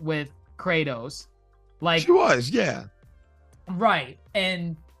little bit with Kratos. Like, she was, yeah. Right.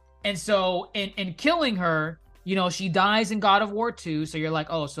 And so in killing her, she dies in God of War 2. So you're like,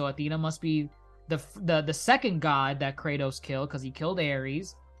 oh, so Athena must be the second god that Kratos killed, because he killed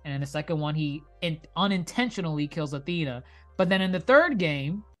Ares. And in the second one, he unintentionally kills Athena. But then in the third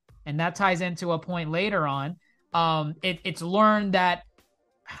game, and that ties into a point later on, it's learned that,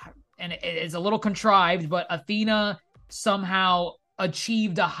 and it's a little contrived, but Athena somehow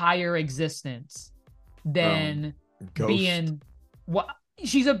achieved a higher existence than being what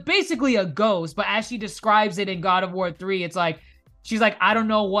she's basically a ghost. But as she describes it in God of War 3, it's like she's like, I don't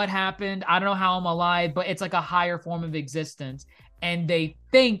know what happened, I don't know how I'm alive, but it's like a higher form of existence. And they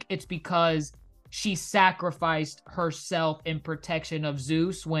think it's because she sacrificed herself in protection of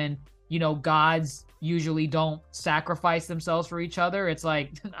Zeus, when, gods usually don't sacrifice themselves for each other. It's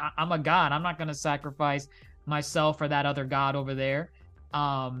like, I'm a god, I'm not going to sacrifice myself for that other god over there.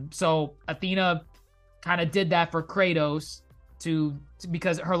 So Athena kind of did that for Kratos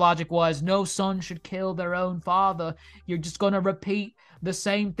because her logic was, no son should kill their own father. You're just going to repeat the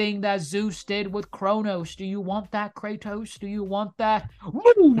same thing that Zeus did with Kronos. Do you want that, Kratos? Do you want that?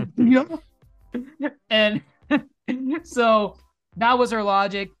 And so that was her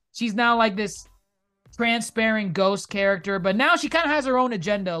logic. She's now like this transparent ghost character, but now she kind of has her own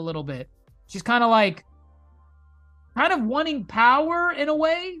agenda a little bit. She's kind of wanting power in a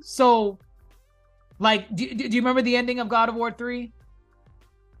way. So, like, do you remember the ending of God of War 3?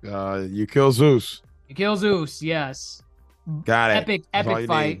 You kill Zeus. You kill Zeus, yes. Got it. Epic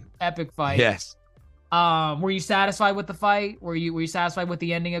fight. Epic fight. Yes. Were you satisfied with the fight? Were you satisfied with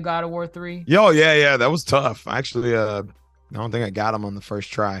the ending of God of War 3? Yeah. That was tough. Actually, I don't think I got him on the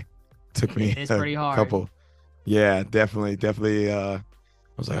first try. Took me it's pretty hard. Couple. Yeah, definitely. I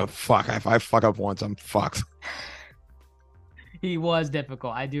was like, oh fuck! If I fuck up once, I'm fucked. He was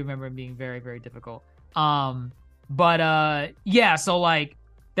difficult. I do remember him being very, very difficult. Yeah. So like,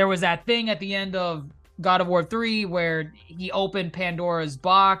 there was that thing at the end of God of War 3 where he opened Pandora's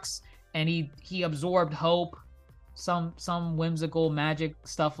box and he absorbed hope, some whimsical magic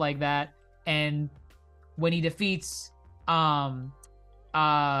stuff like that. And when he defeats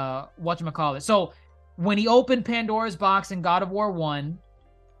whatchamacallit. So when he opened Pandora's box in God of War 1,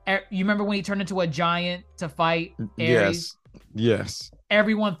 you remember when he turned into a giant to fight Ares? Yes.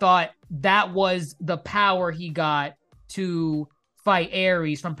 Everyone thought that was the power he got to fight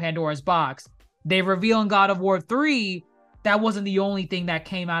Ares from Pandora's box. They reveal in God of War 3 that wasn't the only thing that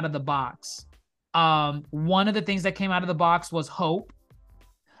came out of the box. One of the things that came out of the box was hope.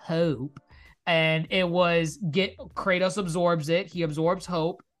 And it was Kratos absorbs it. He absorbs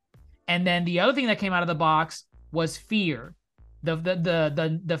hope. And then the other thing that came out of the box was fear.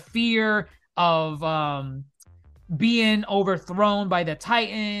 The fear of being overthrown by the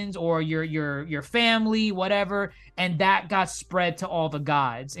Titans or your family, whatever. And that got spread to all the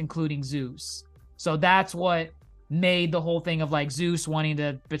gods, including Zeus. So that's what made the whole thing of like Zeus wanting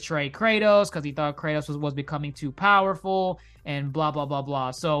to betray Kratos because he thought Kratos was becoming too powerful and blah, blah, blah,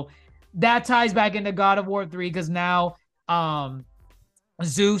 blah. So that ties back into God of War 3 because now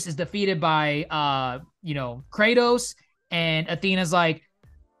Zeus is defeated by, Kratos, and Athena's like,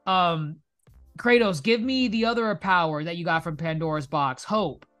 Kratos, give me the other power that you got from Pandora's box,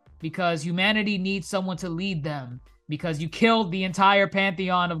 hope. because humanity needs someone to lead them, because you killed the entire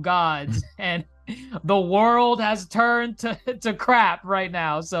pantheon of gods and the world has turned to crap right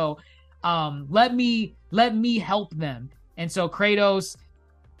now. So let me help them. And so Kratos,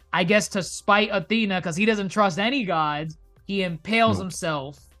 I guess to spite Athena, because he doesn't trust any gods, he impales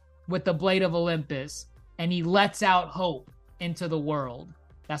himself with the blade of Olympus, and he lets out hope into the world.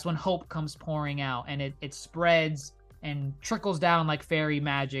 That's when hope comes pouring out, and it spreads and trickles down like fairy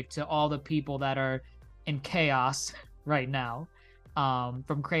magic to all the people that are in chaos right now from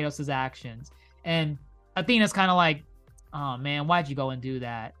Kratos' actions. And Athena's kind of like, oh man, why'd you go and do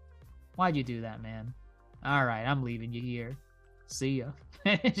that? Why'd you do that, man? All right, I'm leaving you here. See ya.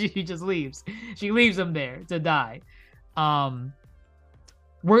 She just leaves. She leaves him there to die.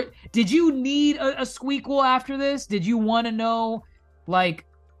 Did you need a squeakquel after this? Did you want to know like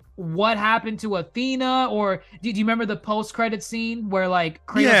what happened to Athena, or did you remember the post-credit scene where like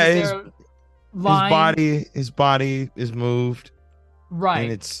Kratos is there lying? His body is moved, right?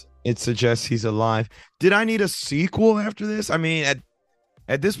 And it suggests he's alive. Did I need a sequel after this? I mean,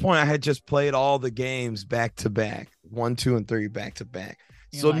 at this point, I had just played all the games back to back, 1, 2, and 3 back to back.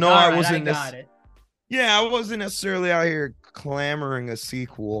 You're so like, no, I wasn't. got it. Yeah, I wasn't necessarily out here clamoring a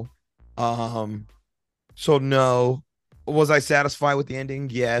sequel. So no. Was I satisfied with the ending?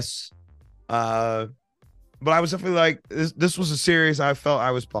 Yes. But I was definitely like, this was a series I felt I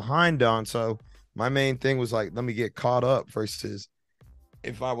was behind on. So my main thing was like, let me get caught up versus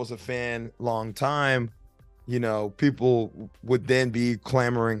if I was a fan long time, you know, people would then be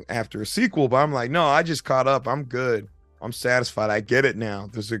clamoring after a sequel. But I'm like, no, I just caught up. I'm good. I'm satisfied. I get it now.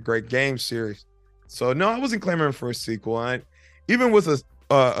 This is a great game series. So no, I wasn't clamoring for a sequel. Even with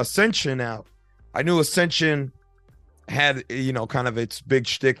Ascension out, I knew Ascension had, you know, kind of its big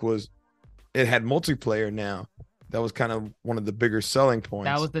shtick was it had multiplayer now. That was kind of one of the bigger selling points.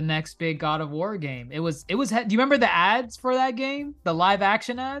 That was the next big God of War game. Do you remember the ads for that game? The live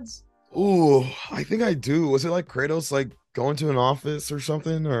action ads? Ooh, I think I do. Was it like Kratos like going to an office or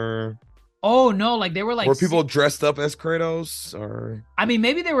something, or? Oh no, like they were like, were people dressed up as Kratos, or? I mean,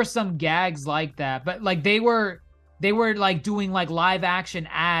 maybe there were some gags like that, but like they were like doing like live action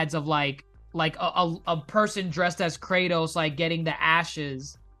ads of like a person dressed as Kratos, like getting the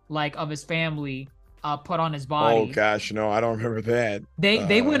ashes like of his family put on his body. Oh gosh, no, I don't remember that.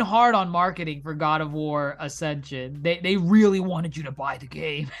 They went hard on marketing for God of War Ascension. They really wanted you to buy the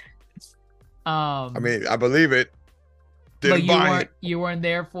game. I mean, I believe it. Didn't buy it. You weren't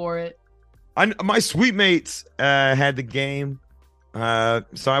there for it. My sweet mates had the game,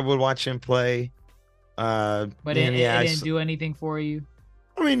 so I would watch him play. But it didn't do anything for you.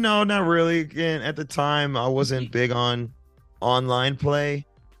 I mean, no, not really. Again, at the time, I wasn't big on online play.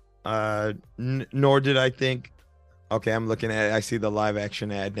 Nor did I think. Okay, I'm looking at it. I see the live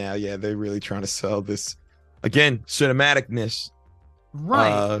action ad now. Yeah, they're really trying to sell this again, cinematicness.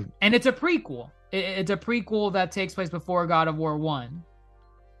 Right, and it's a prequel. It's a prequel that takes place before God of War 1.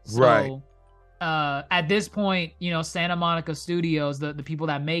 So, right. At this point, you know, Santa Monica Studios, the people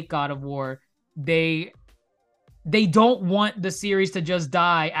that make God of War, they don't want the series to just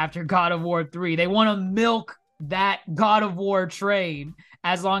die after God of War 3. They want to milk that God of War train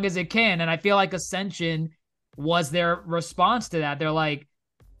as long as it can. And I feel like Ascension was their response to that. They're like,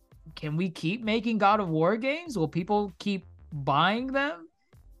 can we keep making God of War games? Will people keep buying them?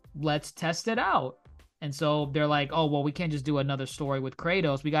 Let's test it out. And so they're like, oh, well, we can't just do another story with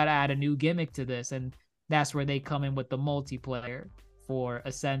Kratos. We got to add a new gimmick to this. And that's where they come in with the multiplayer for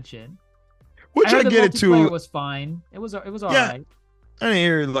Ascension. Which I get it too. It was fine. It was all right. I didn't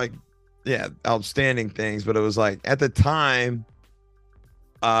hear like, outstanding things, but it was like at the time,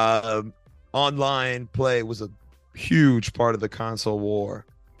 online play was a huge part of the console war.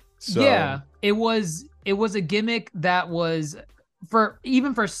 So yeah, it was a gimmick that was for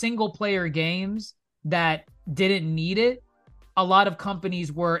single player games that didn't need it. A lot of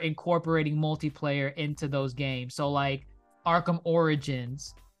companies were incorporating multiplayer into those games. So like Arkham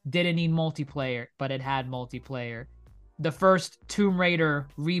Origins didn't need multiplayer, but it had multiplayer. The first Tomb Raider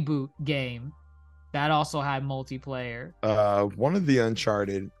reboot game, that also had multiplayer. One of the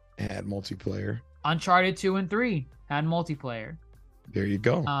Uncharted had multiplayer. Uncharted 2 and 3 had multiplayer. There you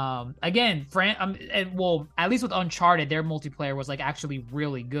go. Again, at least with Uncharted, their multiplayer was like actually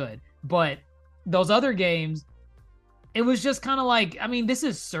really good. But those other games, it was just kind of like, I mean, this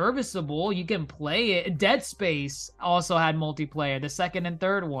is serviceable. You can play it. Dead Space also had multiplayer, the second and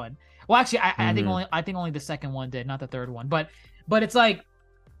third one. Well, actually, I think only the second one did, not the third one. But it's like,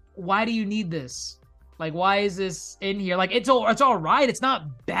 why do you need this? Like, why is this in here? Like, it's all right. It's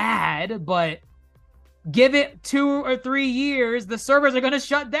not bad, but Give it 2 or 3 years, the servers are going to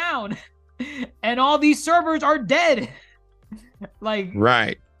shut down. And all these servers are dead. Like,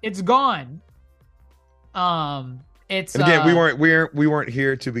 right. It's gone. It's and again, we weren't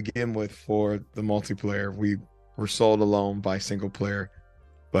here to begin with for the multiplayer. We were sold alone by single player.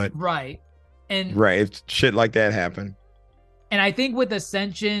 But right. And right, if shit like that happened. And I think with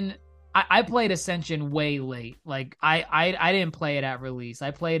Ascension, I played Ascension way late. Like I didn't play it at release.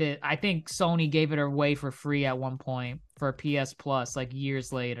 I played it. I think Sony gave it away for free at one point for PS Plus, like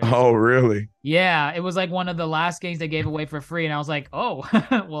years later. Oh, really? Yeah, it was like one of the last games they gave away for free, and I was like, oh,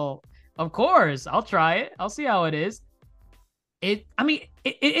 well, of course, I'll try it. I'll see how it is.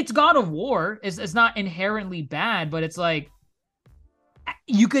 It's God of War. It's not inherently bad, but it's like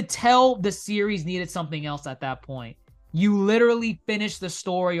you could tell the series needed something else at that point. You literally finished the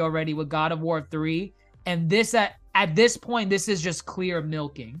story already with God of War 3, and this at this point, this is just clear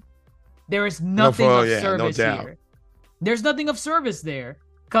milking. There is nothing of service here. There's nothing of service there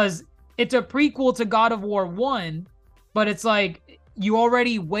because it's a prequel to God of War 1, but it's like you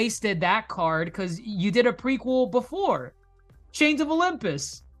already wasted that card because you did a prequel before. Chains of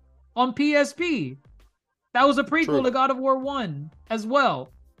Olympus on PSP. That was a prequel to God of War 1 as well.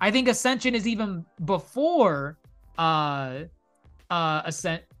 I think Ascension is even before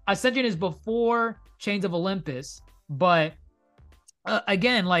Ascension is before Chains of Olympus, but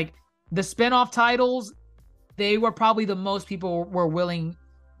again, like the spin-off titles, they were probably the most people were willing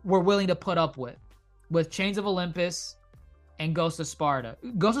to put up with Chains of Olympus and Ghost of Sparta.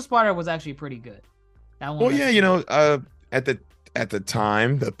 Ghost of Sparta was actually pretty good. That one. Well, yeah, at the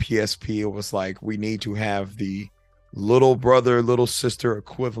time, the PSP was like, we need to have the little brother, little sister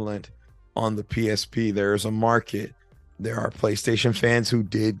equivalent on the PSP. There's a market. There are PlayStation fans who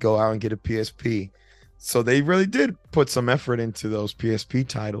did go out and get a PSP. So they really did put some effort into those PSP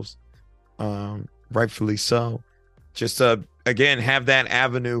titles. Rightfully so. Just to, again, have that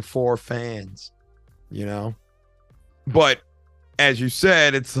avenue for fans, But as you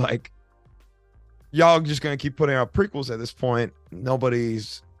said, it's like, y'all just going to keep putting out prequels at this point.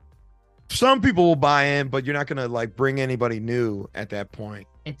 Some people will buy in, but you're not going to like bring anybody new at that point.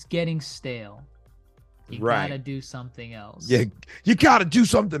 It's getting stale. You gotta do something else. Yeah, you gotta do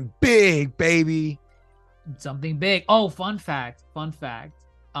something big, baby. Something big. Oh, fun fact.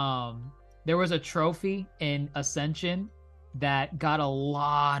 There was a trophy in Ascension that got a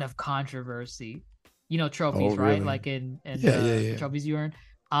lot of controversy. Trophies, right? Really? Like in yeah. trophies you earn.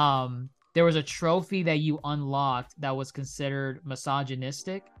 There was a trophy that you unlocked that was considered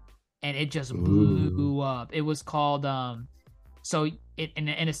misogynistic, and it just blew up. It was called so in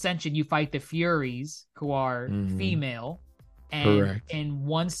Ascension, you fight the Furies, who are female. And correct. In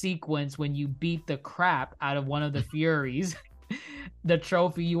one sequence, when you beat the crap out of one of the Furies, the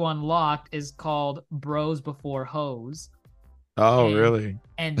trophy you unlocked is called Bros Before Hoes. Oh, really?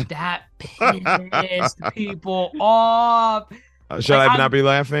 And that pissed people off. Should I not be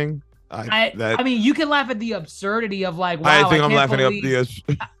laughing? I mean, you can laugh at the absurdity of like, wow, I think I'm laughing at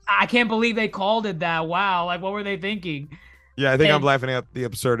I can't believe they called it that. Wow, like what were they thinking? Yeah, I think I'm laughing at the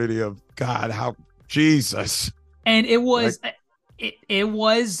absurdity of God, how Jesus. And it was it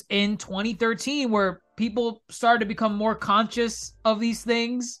was in 2013 where people started to become more conscious of these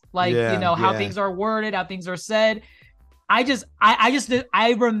things, like how things are worded, how things are said.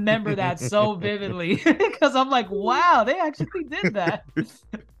 I remember that so vividly because I'm like, wow, they actually did that.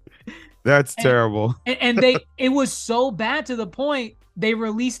 That's terrible. And it was so bad to the point they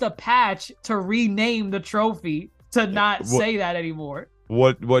released a patch to rename the trophy to not say that anymore.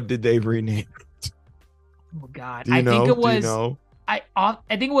 What did they rename it? Oh God, I think it was. I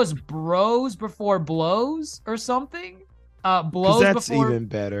think it was Bros Before Blows or something. Blows that's before. Even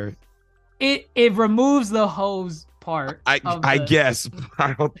better. It removes the hose part. I guess.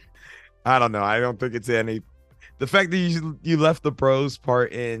 I don't know. I don't think it's any. The fact that you left the bros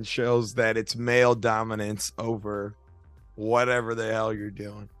part in shows that it's male dominance over whatever the hell you're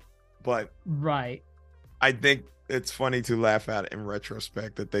doing. But right. I think it's funny to laugh at in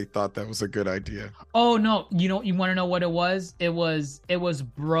retrospect that they thought that was a good idea. Oh no, you want to know what it was? It was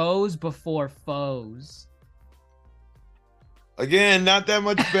Bros Before Foes. Again, not that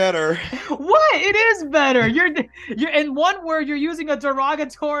much better. What? It is better. You're in one word. You're using a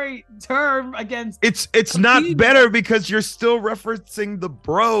derogatory term against. It's not better because you're still referencing the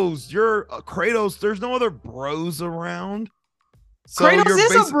bros. You're Kratos. There's no other bros around. So Kratos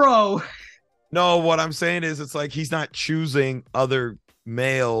is a bro. No, what I'm saying is it's like he's not choosing other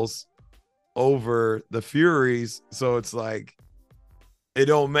males over the Furies. So it's like it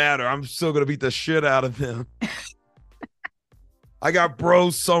don't matter. I'm still gonna beat the shit out of them. I got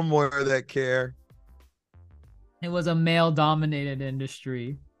bros somewhere that care. It was a male-dominated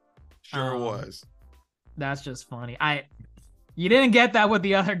industry. Sure was. That's just funny. You didn't get that with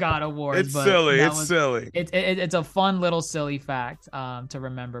the other God of Wars. It's but silly. It's silly. It's a fun little silly fact to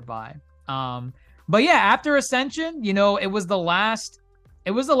remember by. But yeah, after Ascension, it was the last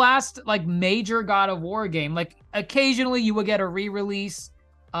like major God of War game. Like occasionally you would get a re-release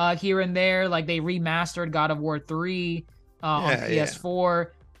here and there, like they remastered God of War 3 on PS4.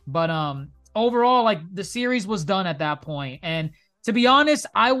 But overall, like the series was done at that point. And to be honest,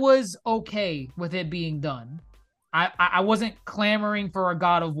 I was okay with it being done. I wasn't clamoring for a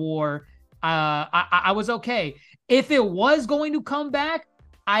God of War. I was okay. If it was going to come back,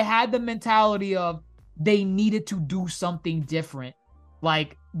 I had the mentality of they needed to do something different.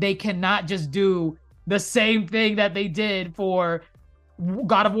 Like they cannot just do the same thing that they did for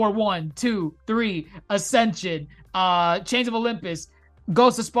God of War 1, 2, 3, Ascension, Chains of Olympus,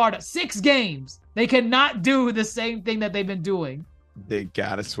 Ghost of Sparta. 6 games. They cannot do the same thing that they've been doing. They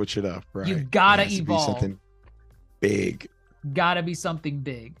gotta switch it up, right? You gotta evolve. Something big. Gotta be something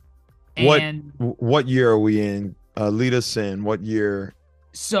big. What year are we in? Lead us in. What year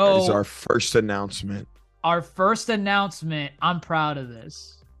is our first announcement? Our first announcement. I'm proud of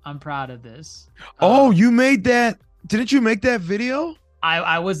this. You made that. Didn't you make that video?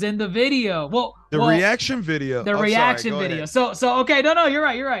 I was in the video. Reaction video. The reaction video. So okay, no, you're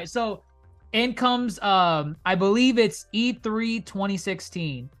right. So in comes I believe it's E3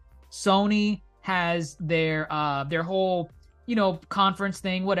 2016. Sony has their whole, conference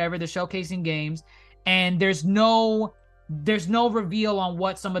thing, whatever, they're showcasing games, and there's no reveal on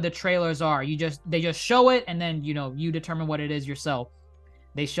what some of the trailers are. They just show it, and then you determine what it is yourself.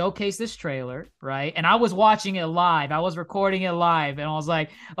 They showcase this trailer, right? And I was watching it live. I was recording it live, and I was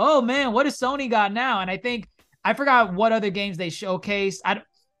like, "Oh man, what has Sony got now?" And I forgot what other games they showcased.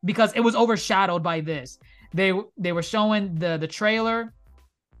 Because it was overshadowed by this. They were showing the trailer,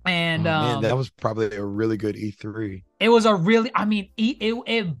 and man, that was probably a really good E3. It was a really,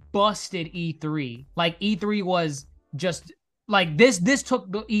 it busted E3. Like E3 was just like this took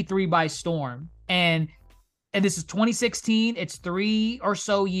the E3 by storm, and this is 2016. It's 3 or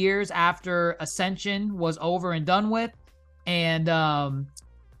so years after Ascension was over and done with, and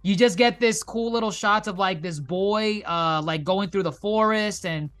you just get this cool little shots of like this boy like going through the forest,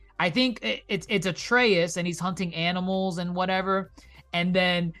 and I think it's Atreus, and he's hunting animals and whatever. And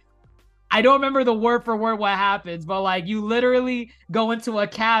then I don't remember the word for word what happens, but like you literally go into a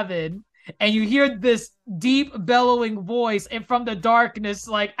cabin and you hear this deep bellowing voice, and from the darkness,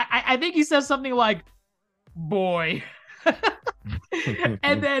 like I think he says something like "boy,"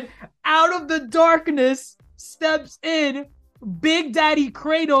 and then out of the darkness steps in Big Daddy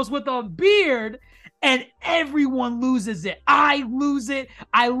Kratos with a beard, and everyone loses it. I lose it.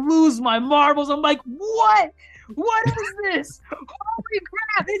 I lose my marbles. I'm like, what? What is this? Holy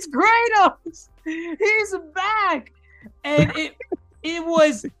crap, it's Kratos. He's back. And it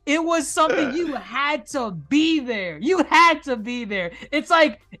was something. You had to be there. You had to be there. It's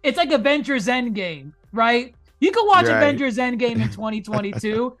like Avengers Endgame, right? You could watch Avengers Endgame in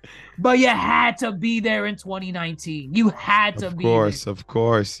 2022, but you had to be there in 2019. You had to be there. Of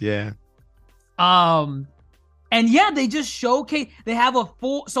course, yeah. And yeah, they just showcase. They have a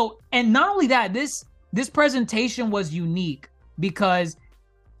full. And not only that, this presentation was unique because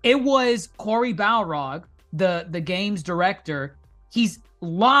it was Cory Balrog, the game's director. He's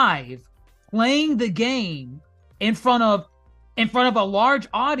live playing the game in front of a large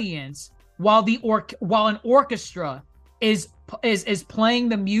audience while an orchestra is playing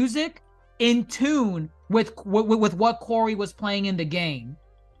the music in tune with what Cory was playing in the game.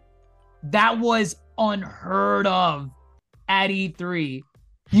 That was unheard of at E3.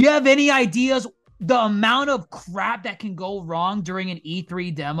 You have any ideas the amount of crap that can go wrong during an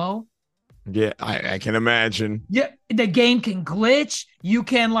E3 demo? Yeah, I can imagine. Yeah, the game can glitch. You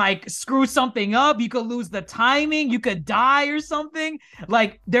can like screw something up. You could lose the timing. You could die or something.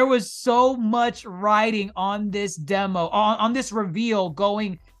 Like there was so much writing on this demo, on this reveal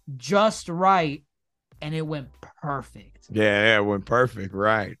going just right, and it went perfect. Yeah, it went perfect,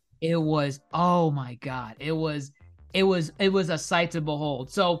 right? It was, oh my God, it was a sight to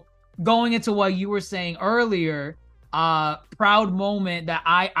behold. So going into what you were saying earlier, proud moment that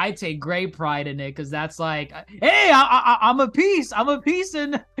I take great pride in it, because that's like, hey, I'm a piece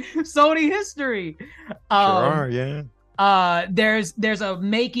in Sony history. Sure, yeah. There's a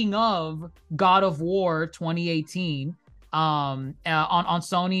making of God of War 2018 on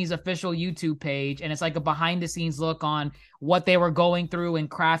Sony's official YouTube page, and it's like a behind the scenes look on what they were going through and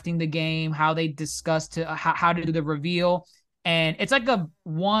crafting the game, how they discussed how to do the reveal. and it's like a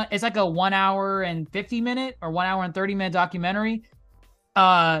 1 hour and 50-minute or 1 hour and 30-minute documentary.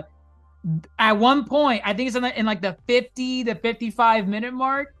 At one point, I think it's in like the 50 to 55-minute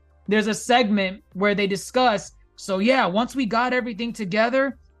mark, there's a segment where they discuss, so yeah, once we got everything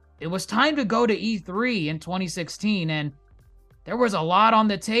together, it was time to go to E3 in 2016, and there was a lot on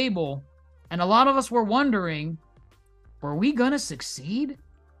the table, and a lot of us were wondering, were we gonna succeed?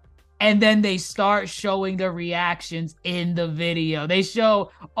 And then they start showing the reactions in the video. They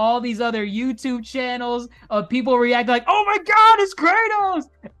show all these other YouTube channels of people reacting like, oh my God, it's Kratos!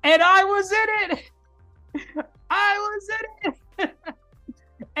 And I was in it! I was in it!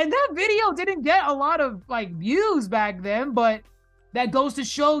 And that video didn't get a lot of like views back then, but that goes to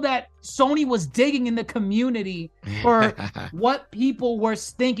show that Sony was digging in the community for what people were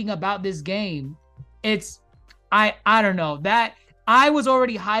thinking about this game. I don't know, that I was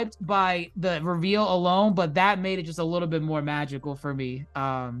already hyped by the reveal alone, but that made it just a little bit more magical for me.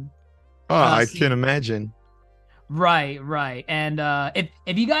 I can imagine. Right. And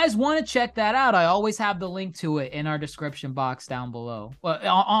if you guys want to check that out, I always have the link to it in our description box down below. Well,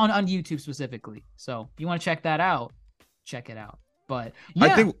 on YouTube specifically. So if you want to check that out, check it out. But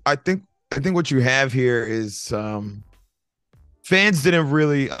yeah. I think what you have here is fans didn't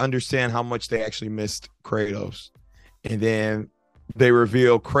really understand how much they actually missed Kratos. And then they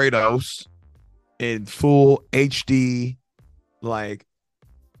reveal Kratos in full HD, like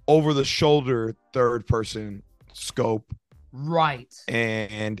over the shoulder, third person scope. Right.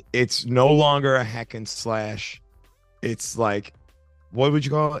 And it's no longer a hack and slash. It's like, what would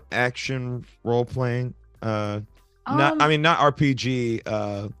you call it? Action role playing? Not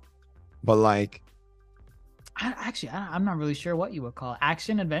RPG, but like, I'm not really sure what you would call it.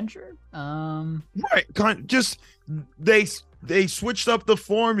 Action adventure. Right. Just they switched up the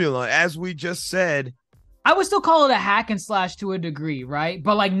formula, as we just said. I would still call it a hack and slash to a degree, right?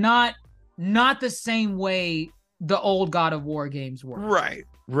 But like not the same way the old God of War games were.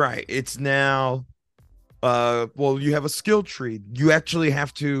 Right. It's now, you have a skill tree. You actually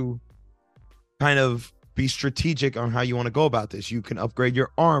have to kind of be strategic on how you want to go about this. You can upgrade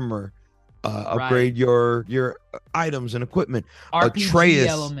your armor, upgrade your items and equipment. RPG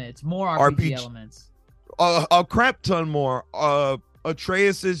elements, more RPG elements. A crap ton more.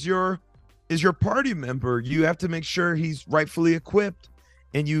 Atreus is your party member. You have to make sure he's rightfully equipped,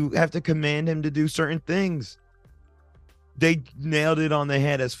 and you have to command him to do certain things. They nailed it on the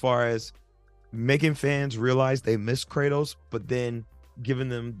head as far as making fans realize they miss Kratos, but then giving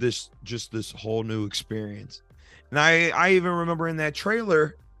them this whole new experience. And I even remember in that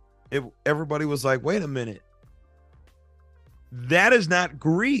trailer, everybody was like, wait a minute, that is not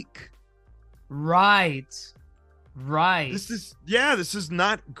Greek. Right. This is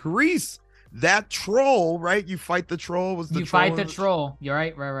not Greece. That troll, right? You fight the troll. Troll. You're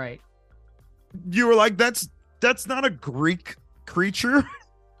right. You were like, that's not a Greek creature.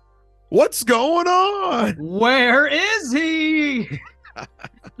 What's going on? Where is he?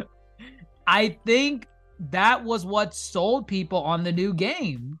 I think that was what sold people on the new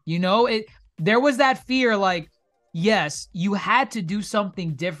game. You know, there was that fear, like, yes, you had to do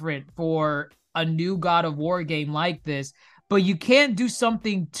something different for a new God of War game like this, but you can't do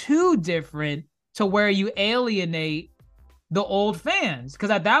something too different to where you alienate the old fans. Because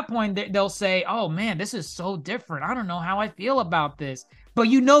at that point, they'll say, oh man, this is so different. I don't know how I feel about this. But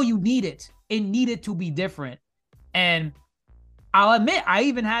you need it. It needed to be different. And I'll admit, I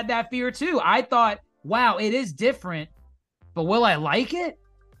even had that fear too. I thought, wow, it is different, but will I like it?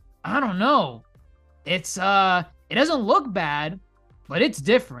 I don't know. It doesn't look bad, but it's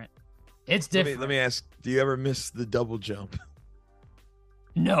different. It's different. Let me ask, do you ever miss the double jump?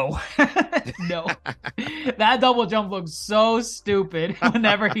 No. No. That double jump looked so stupid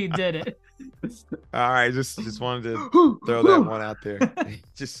whenever he did it. All right, just wanted to throw that one out there.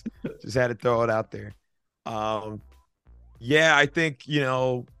 just had to throw it out there. Yeah, I think,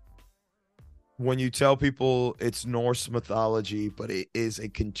 when you tell people it's Norse mythology, but it is a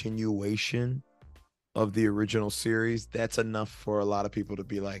continuation of the original series, that's enough for a lot of people to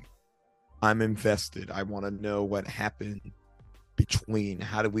be like, I'm invested. I want to know what happened between.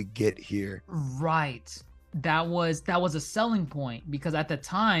 How did we get here? Right. That was a selling point, because at the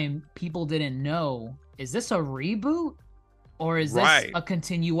time people didn't know, is this a reboot or is this a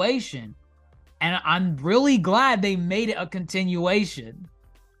continuation? And I'm really glad they made it a continuation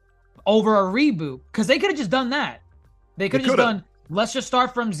over a reboot, because they could have just done that. They could have just done, let's just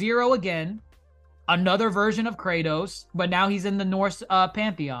start from zero again, another version of Kratos, but now he's in the Norse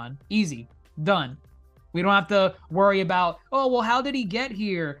pantheon. Easy. Done. We don't have to worry about, oh, well, how did he get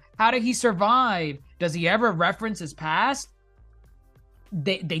here? How did he survive? Does he ever reference his past?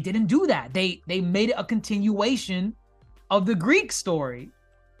 they didn't do that. They made it a continuation of the Greek story.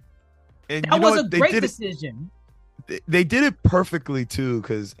 And that was a great decision. They did it perfectly too,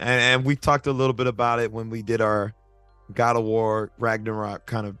 because and we talked a little bit about it when we did our God of War Ragnarok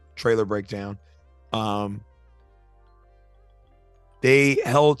kind of trailer breakdown. They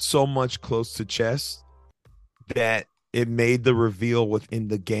held so much close to chest that it made the reveal within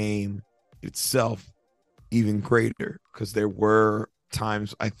the game itself even greater, because there were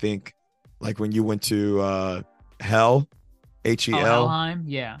times, I think, like when you went to Hel, Hel, Helheim,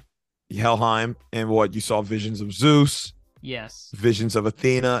 yeah. Helheim, and what you saw visions of Zeus, yes, visions of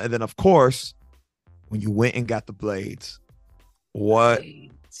Athena, and then of course when you went and got the blades, what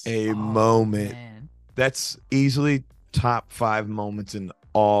a moment. Man. That's easily top 5 moments in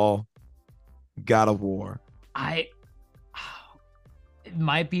all God of War. It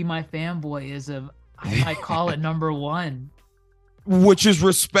might be my fanboyism. I might call it number 1. Which is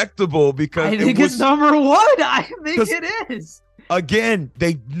respectable, because I think it's number 1. I think it is. Again,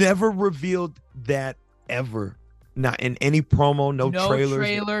 they never revealed that ever. Not in any promo, no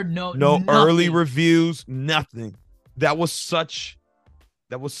trailers, no early reviews, nothing. That was such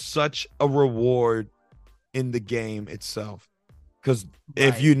a reward in the game itself. Because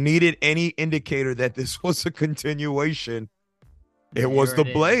if you needed any indicator that this was a continuation, it was the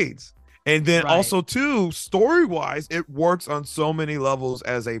blades. And then also too, story-wise, it works on so many levels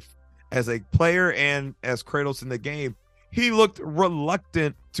as a player and as Kratos in the game. He looked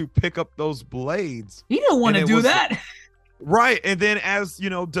reluctant to pick up those blades. He didn't want to do that. Right. And then as,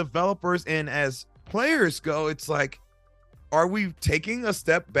 developers and as players go, it's like, are we taking a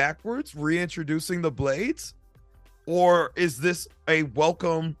step backwards, reintroducing the blades? Or is this a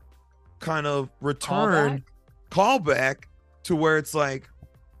welcome kind of return, callback to where it's like,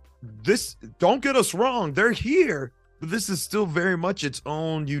 this, don't get us wrong, they're here, but this is still very much its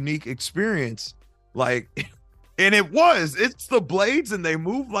own unique experience. Like, and it's the blades and they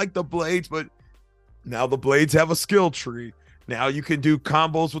move like the blades, but now the blades have a skill tree. Now you can do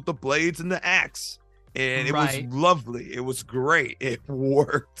combos with the blades and the axe. And it was lovely. It was great. It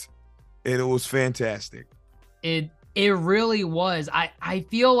worked. And it was fantastic. It really was. I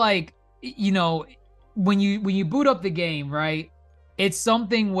feel like, when you boot up the game, right? It's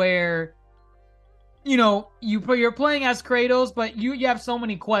something where, you're playing as Kratos, but you have so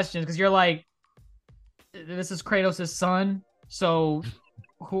many questions because you're like, this is Kratos' son, so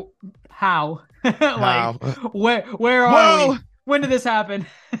how? Like, where are we? When did this happen?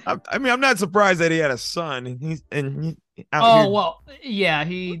 I mean, I'm not surprised that he had a son. He's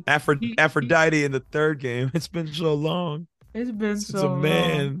Aphrodite in the third game. It's been so long. It's been so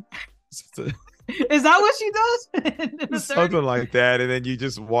long. It's a man. Is that what she does? Something like that. And then you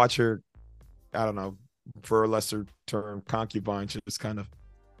just watch her, I don't know, for a lesser term, concubine, just kind of.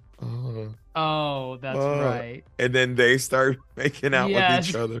 Oh, that's right. And then they start making out with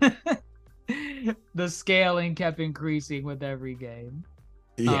each other. The scaling kept increasing with every game.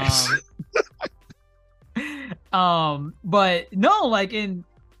 Yes. But no, like in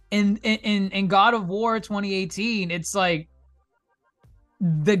God of War 2018, it's like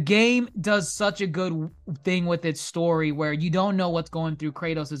the game does such a good thing with its story where you don't know what's going through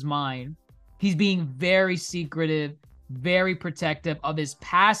Kratos' mind. He's being very secretive, very protective of his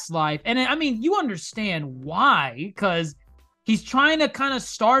past life. And I mean, you understand why, because he's trying to kind of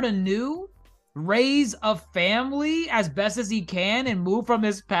start anew, raise a family as best as he can and move from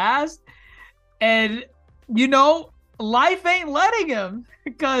his past. And, life ain't letting him,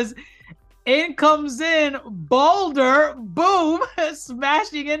 because in comes in Baldur, boom,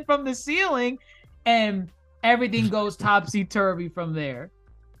 smashing in from the ceiling, and everything goes topsy-turvy from there.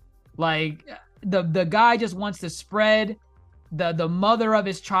 Like, the guy just wants to spread the mother of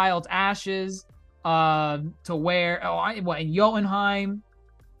his child's ashes to where in Jotunheim.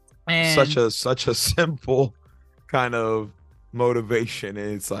 And such a simple kind of motivation.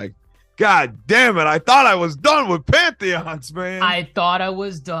 And it's like, God damn it, I thought I was done with Pantheons, man. I thought I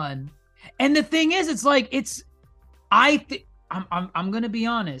was done. And the thing is, it's like, I'm gonna be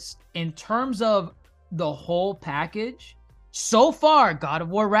honest, in terms of the whole package, so far, God of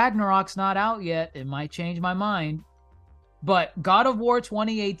War Ragnarok's not out yet. It might change my mind. But God of War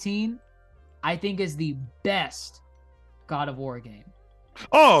 2018, I think, is the best God of War game.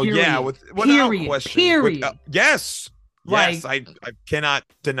 Oh, period. Yeah, without question. Period. Yes. Yes, I cannot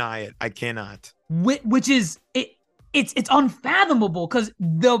deny it. I cannot. Which is, it's unfathomable, because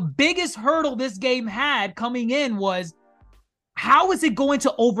the biggest hurdle this game had coming in was, how is it going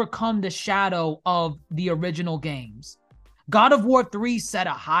to overcome the shadow of the original games? God of War 3 set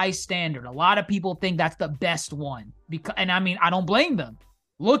a high standard. A lot of people think that's the best one. And I mean, I don't blame them.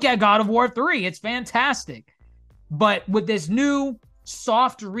 Look at God of War 3. It's fantastic. But with this new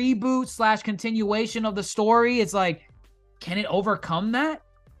soft reboot / continuation of the story, it's like, can it overcome that?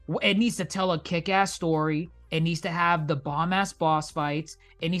 It needs to tell a kick-ass story. It needs to have the bomb-ass boss fights.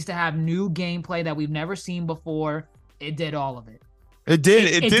 It needs to have new gameplay that we've never seen before. It did all of it. It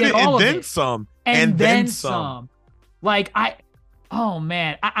did it, and then some. And then some. Like,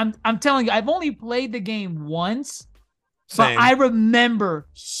 I'm telling you, I've only played the game once, Same. but I remember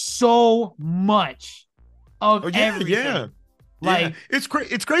so much of everything. Yeah. Like, it's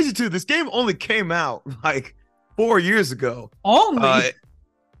crazy too. This game only came out like 4 years ago. Only.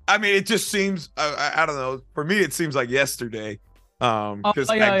 I mean, it just seems, I don't know. For me, it seems like yesterday. Because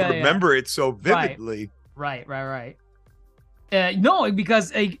I remember it so vividly. Right. No,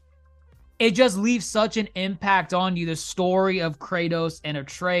 because it just leaves such an impact on you. The story of Kratos and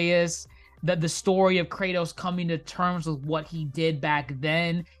Atreus, the story of Kratos coming to terms with what he did back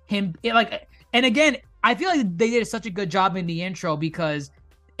then. And again, I feel like they did such a good job in the intro because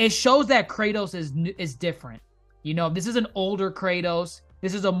it shows that Kratos is different. You know, this is an older Kratos.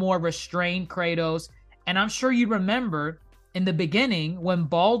 This is a more restrained Kratos. And I'm sure you remember in the beginning when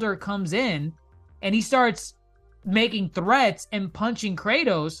Baldur comes in and he starts making threats and punching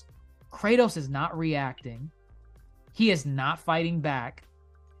Kratos. Kratos is not reacting. He is not fighting back.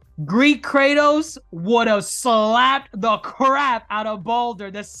 Greek Kratos would have slapped the crap out of Baldur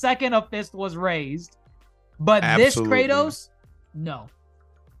the second a fist was raised. But Absolutely. This Kratos, no.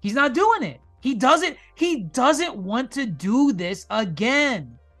 He's not doing it. He doesn't want to do this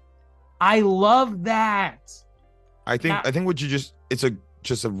again. I love that. I think what you it's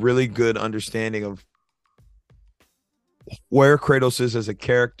just a really good understanding of where Kratos is as a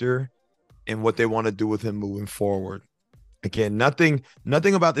character and what they want to do with him moving forward. Again, nothing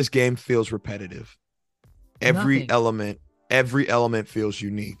about this game feels repetitive. Every element feels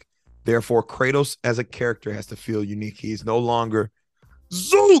unique. Therefore, Kratos as a character has to feel unique. He's no longer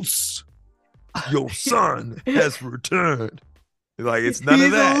Zeus. Your son has returned. Like, it's none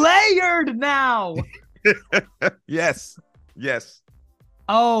of that. He's layered now. Yes.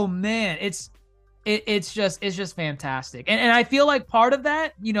 Oh man, it's just fantastic. And I feel like part of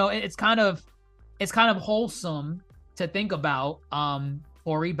that, you know, it's kind of wholesome to think about.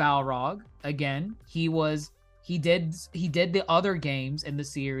 Ori Balrog, again, he did the other games in the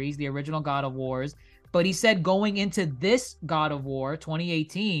series, the original God of Wars, but he said going into this God of War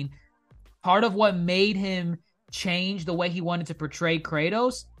 2018, part of what made him change the way he wanted to portray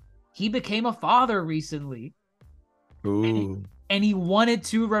Kratos, he became a father recently. Ooh. And he wanted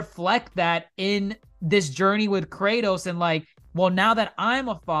to reflect that in this journey with Kratos and like, well, now that I'm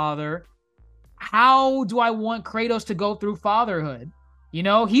a father, how do I want Kratos to go through fatherhood? You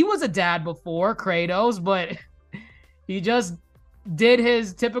know, he was a dad before Kratos, but he just did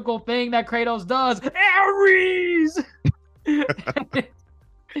his typical thing that Kratos does. Ares!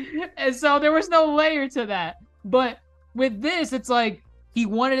 And so there was no layer to that. But with this, it's like he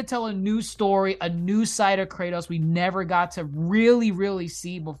wanted to tell a new story, a new side of Kratos we never got to really, really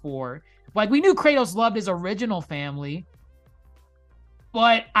see before. Like, we knew Kratos loved his original family,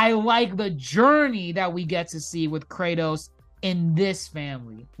 but I like the journey that we get to see with Kratos in this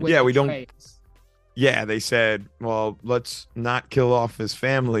family. Yeah, we don't. Yeah, they said, well, let's not kill off his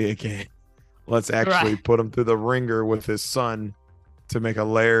family again. Let's actually put him through the ringer with his son to make a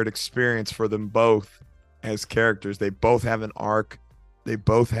layered experience for them both as characters. They both have an arc. They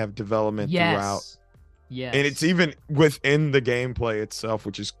both have development throughout. Yes. And it's even within the gameplay itself,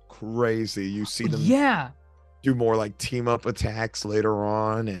 which is crazy. You see them do more like team up attacks later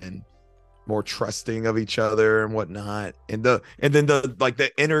on and more trusting of each other and whatnot. And then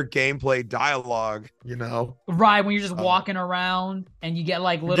the inner gameplay dialogue, you know. Right, when you're just walking around and you get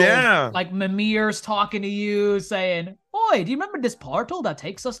like little like Mimir's talking to you saying, "Oi, do you remember this portal that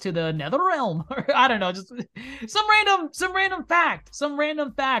takes us to the Nether Realm?" Or I don't know, just some random fact, some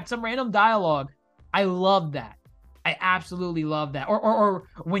random dialogue. I love that. I absolutely love that. Or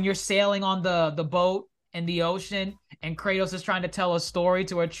when you're sailing on the boat in the ocean and Kratos is trying to tell a story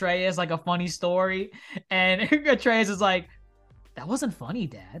to Atreus, like a funny story, and Atreus is like, "That wasn't funny,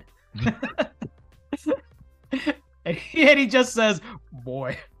 Dad." And he just says,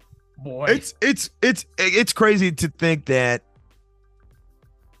 boy. It's crazy to think that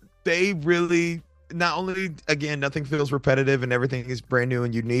they really, not only, again, nothing feels repetitive and everything is brand new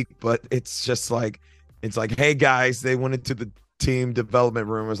and unique, but it's just like, hey guys, they went into the team development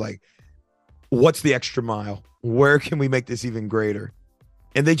room, was like, what's the extra mile? Where can we make this even greater?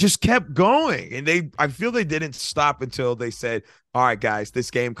 And they just kept going. And I feel they didn't stop until they said, all right, guys, this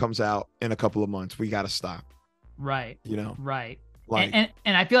game comes out in a couple of months. We got to stop. Right. You know? Right. Like, and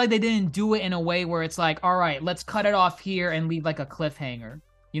I feel like they didn't do it in a way where it's like, all right, let's cut it off here and leave like a cliffhanger.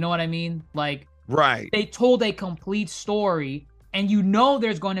 You know what I mean? Like, right. They told a complete story, and you know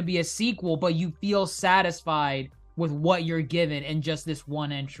there's going to be a sequel, but you feel satisfied with what you're given in just this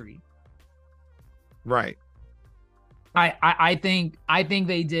one entry. Right. I think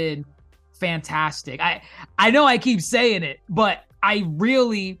they did fantastic. I know I keep saying it, but I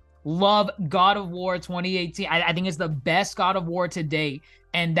really love God of War 2018. I think it's the best God of War to date.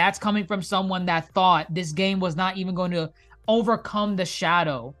 And that's coming from someone that thought this game was not even going to overcome the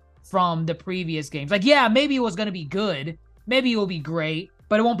shadow from the previous games. Like, yeah, maybe it was going to be good. Maybe it will be great,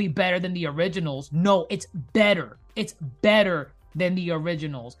 but it won't be better than the originals. No, it's better. It's better than the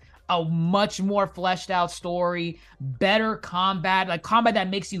originals. A much more fleshed out story, better combat, like combat that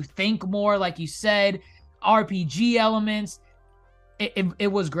makes you think more, like you said, RPG elements.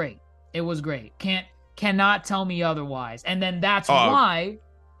 It was great. It was great. Cannot tell me otherwise. And then that's why,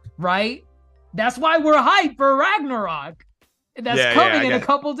 right? That's why we're hyped for Ragnarok. That's coming in a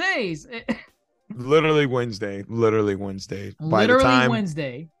couple days. Literally Wednesday. Wednesday. By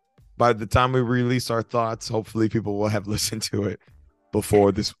the time we release our thoughts, hopefully people will have listened to it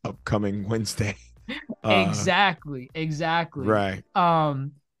before this upcoming Wednesday. Exactly. Right.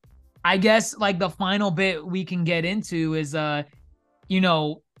 I guess like the final bit we can get into is I've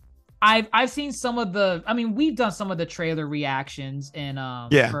seen some of we've done some of the trailer reactions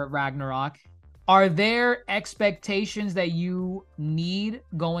for Ragnarok. Are there expectations that you need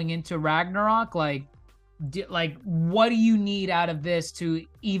going into Ragnarok? Like what do you need out of this to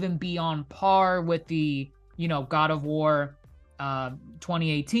even be on par with the, God of War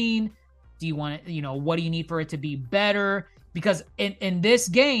 2018? Do you want it, what do you need for it to be better? Because in this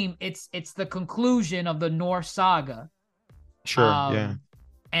game, it's the conclusion of the Norse saga. Sure, yeah.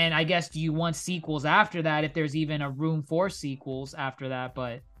 And I guess, do you want sequels after that, if there's even a room for sequels after that?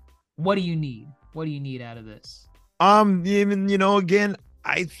 But what do you need? What do you need out of this? Again,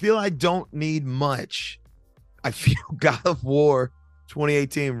 I feel I don't need much. I feel God of War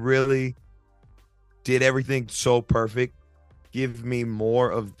 2018 really did everything so perfect. Give me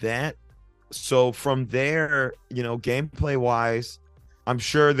more of that. So from there, gameplay wise, I'm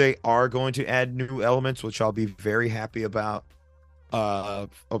sure they are going to add new elements, which I'll be very happy about.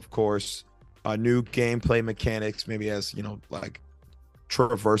 Of course, new gameplay mechanics, maybe as like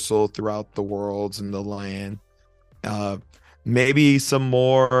traversal throughout the worlds and the land. Maybe some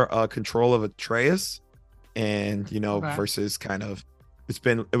more control of Atreus, and versus kind of it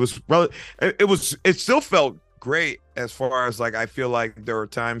still felt great as far as like I feel like there are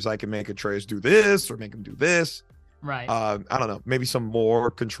times I can make Atreus do this or make him do this. Right. I don't know, maybe some more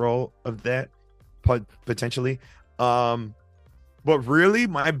control of that potentially. But really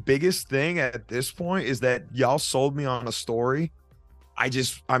my biggest thing at this point is that y'all sold me on a story.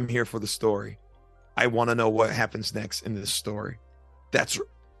 I'm here for the story. I want to know what happens next in this story. That's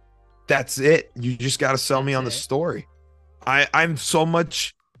it. You just got to sell me on the story. I'm so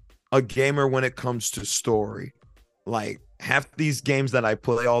much a gamer when it comes to story. Like half these games that I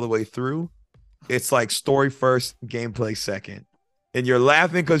play all the way through, it's like story first, gameplay second. And you're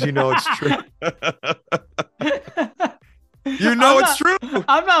laughing because it's true. It's true.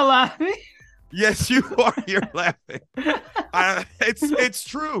 I'm not laughing. Yes, you are. You're laughing. It's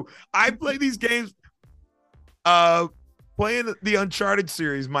true. I play these games. Playing the Uncharted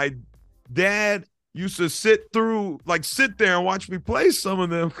series, my dad used to sit there and watch me play some of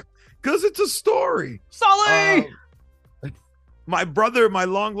them because it's a story. Sully! My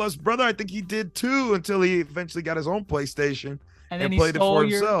long lost brother, I think he did too until he eventually got his own PlayStation and played it for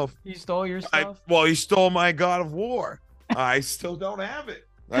himself. He stole your stuff? He stole my God of War. I still don't have it.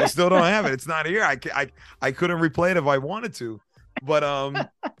 It's not here. I couldn't replay it if I wanted to. But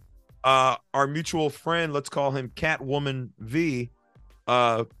our mutual friend, let's call him Catwoman V.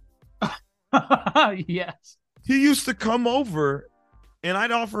 Yes. He used to come over and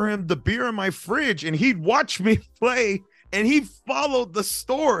I'd offer him the beer in my fridge and he'd watch me play and he followed the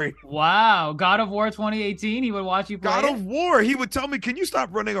story. Wow. God of War 2018, he would watch you play God of War. He would tell me, can you stop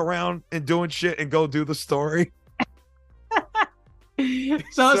running around and doing shit and go do the story?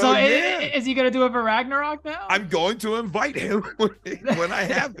 So is he gonna do it for Ragnarok now? I'm going to invite him when I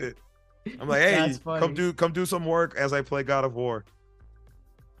have it. I'm like, hey, come do some work as I play God of War.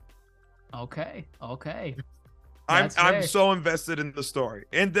 Okay. I'm so invested in the story,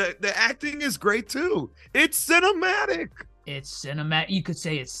 and the acting is great too. It's cinematic. It's cinematic. You could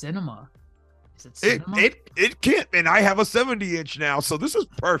say it's cinema. Is it It cinema? it can't, and I have a 70-inch now, so this is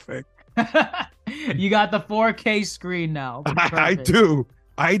perfect. You got the 4K screen now. I Perfect. do.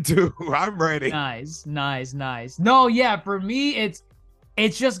 I do. I'm ready. Nice. No, yeah, for me, it's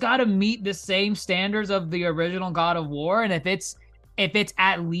just got to meet the same standards of the original God of War, and if it's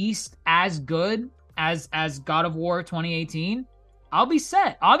at least as good as God of War 2018, I'll be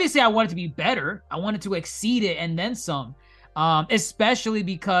set. Obviously, I want it to be better. I want it to exceed it and then some. Especially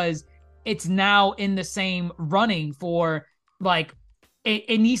because it's now in the same running for like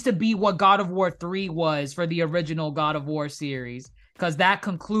it needs to be what God of War 3 was for the original God of War series, because that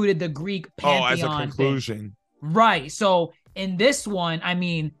concluded the Greek pantheon. As a conclusion. Thing. Right. So in this one, I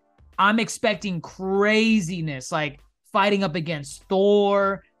mean, I'm expecting craziness, like fighting up against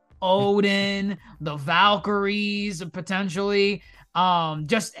Thor, Odin, the Valkyries, potentially.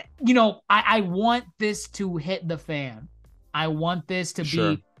 Just, I want this to hit the fan. I want this to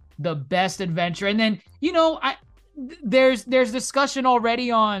be the best adventure. And then, there's discussion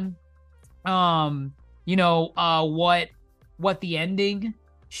already on, what the ending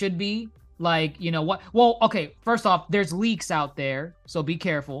should be. Like, well, okay, first off, there's leaks out there, so be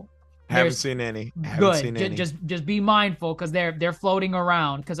careful. Haven't seen any. Just be mindful, because they're floating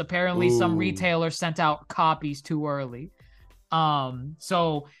around, because apparently some retailers sent out copies too early.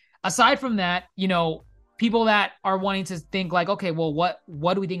 So aside from that, people that are wanting to think like, okay, well,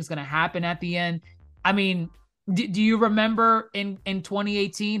 what do we think is going to happen at the end? I mean, do you remember in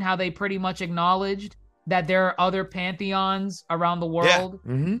 2018 how they pretty much acknowledged that there are other pantheons around the world,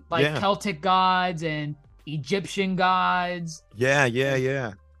 like Celtic gods and Egyptian gods? Yeah.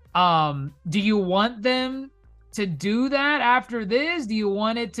 Do you want them to do that after this? Do you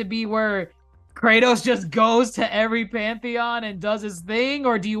want it to be where Kratos just goes to every pantheon and does his thing,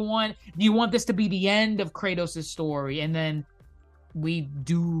 or do you want this to be the end of Kratos' story and then we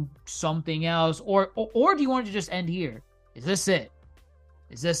do something else, or do you want it to just end here? Is this it?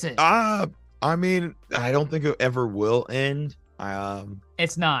 I mean, I don't think it ever will end.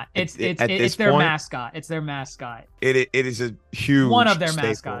 It's not. It's their mascot. It's their mascot. It is a huge one of their staple.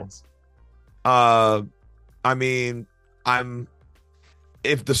 mascots. I mean,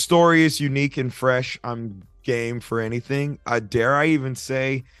 if the story is unique and fresh, I'm game for anything. Dare I even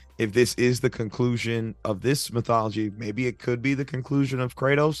say, if this is the conclusion of this mythology, maybe it could be the conclusion of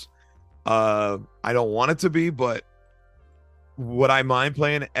Kratos. I don't want it to be, but would I mind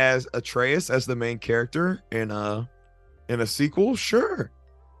playing as Atreus as the main character in a sequel? Sure.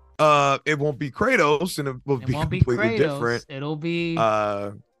 It won't be Kratos, and it will be completely different. It'll be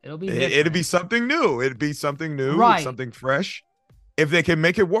it'll be something new. It'd be something new, right? Something fresh. If they can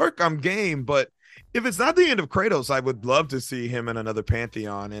make it work, I'm game. But if it's not the end of Kratos, I would love to see him in another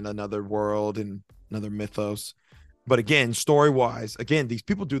pantheon, in another world, in another mythos. But again, story-wise, these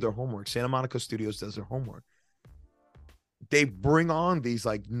people do their homework. Santa Monica Studios does their homework. They bring on these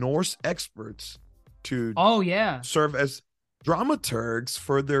like Norse experts to serve as dramaturgs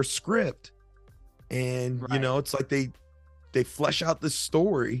for their script. And, it's like they flesh out the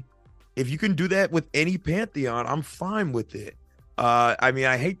story. If you can do that with any pantheon, I'm fine with it. I mean,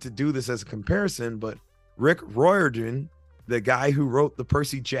 I hate to do this as a comparison, but Rick Riordan, the guy who wrote the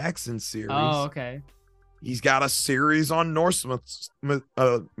Percy Jackson series, he's got a series on Norse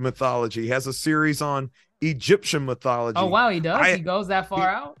mythology. He has a series on Egyptian mythology. Oh, wow, he does? He goes that far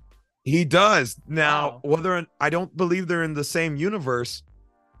out? He does. Now, I don't believe they're in the same universe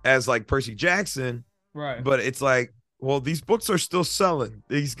as like Percy Jackson, right? But it's like, well, these books are still selling.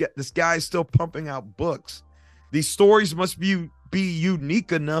 This guy's still pumping out books. These stories must be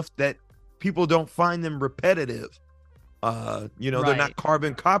unique enough that people don't find them repetitive. They're not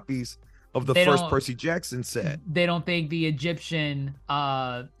carbon copies of the first Percy Jackson set. They don't think the Egyptian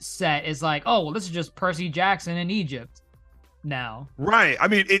set is like, oh, well, this is just Percy Jackson in Egypt now. Right. I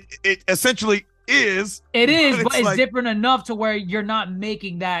mean, it essentially is. It is, but it's like, different enough to where you're not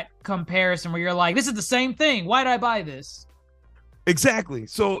making that comparison where you're like, this is the same thing. Why did I buy this? Exactly.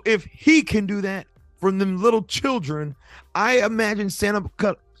 So if he can do that from them little children, I imagine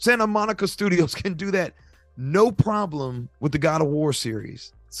Santa Monica Studios can do that no problem with the God of War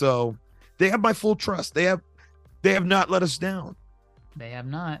series. So they have my full trust. They have not let us down. They have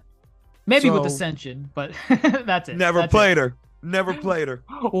not. Maybe with Ascension, but that's it. Never played her.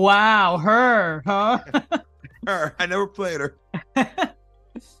 Wow, her, huh? Her. I never played her.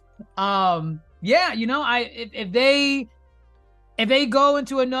 Yeah, if they go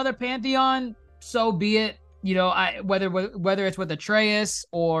into another pantheon, so be it. Whether it's with Atreus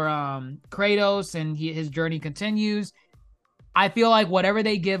or Kratos and his journey continues, I feel like whatever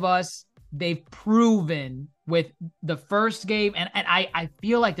they give us, they've proven with the first game, and I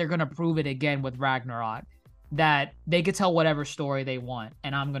feel like they're gonna prove it again with Ragnarok, that they could tell whatever story they want,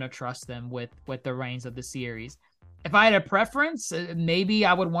 and I'm gonna trust them with the reins of the series. If I had a preference, maybe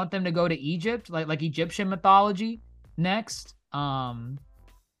I would want them to go to Egypt, like Egyptian mythology next.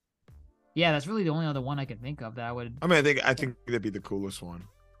 Yeah, that's really the only other one I can think of that I would. I mean, I think that'd be the coolest one.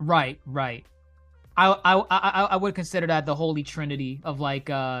 Right. I would consider that the holy trinity of like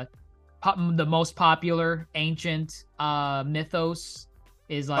the most popular ancient mythos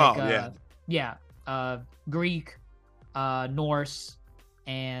is like Greek, Norse,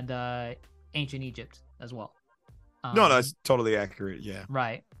 and ancient Egypt as well. No, that's totally accurate. Yeah.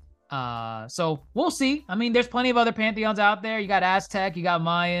 Right. So we'll see. I mean, there's plenty of other pantheons out there. You got Aztec, you got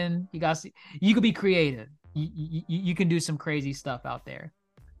Mayan, you could be creative. You can do some crazy stuff out there.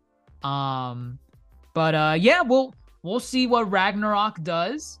 Yeah, we'll see what Ragnarok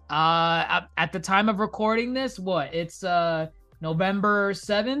does. At the time of recording this, it's November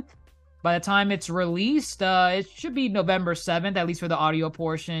 7th. By the time it's released, it should be November 7th, at least for the audio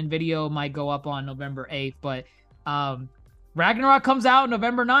portion. Video might go up on November 8th, but Ragnarok comes out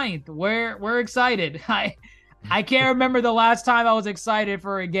November 9th. We're excited. I can't remember the last time I was excited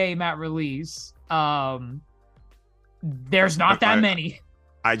for a game at release. There's not that many.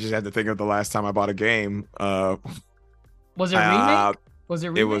 I just had to think of the last time I bought a game. Was it remake?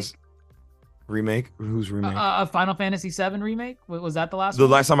 It was remake. Whose remake? A Final Fantasy VII remake. Was that the last? The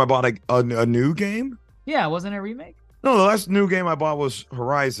one? last time I bought a new game? Yeah, wasn't it a remake? No, the last new game I bought was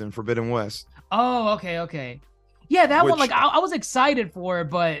Horizon Forbidden West. Oh, okay. Yeah, that one. Like I was excited for it,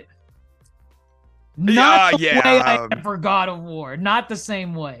 but not the way I am for God of War. Not the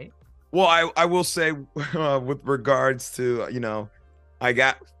same way. Well, I will say, with regards to I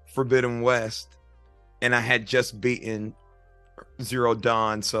got Forbidden West, and I had just beaten Zero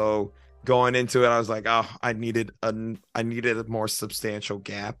Dawn, so going into it, I was like, oh, I needed a more substantial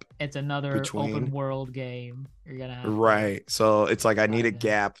gap. It's another open world game. You're gonna have right. So it's like I need a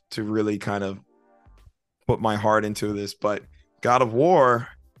gap to really kind of put my heart into this. But God of War,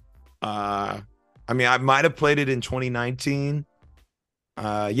 I mean, I might have played it in 2019.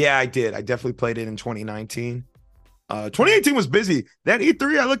 Yeah, I did. I definitely played it in 2019. 2018 was busy. That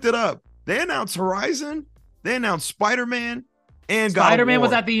E3, I looked it up. They announced Horizon. They announced Spider-Man. And Spider-Man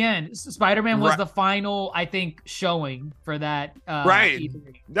was at the end. Spider-Man was the final, I think, showing for that. Right.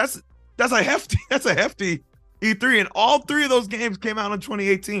 E3. That's a hefty E3, and all three of those games came out in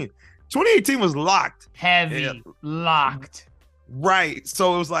 2018. 2018 was locked. Heavy. Locked. Right.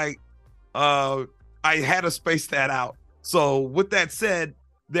 So it was like, I had to space that out. So with that said,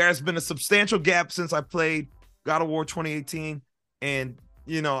 there's been a substantial gap since I played God of War 2018. And,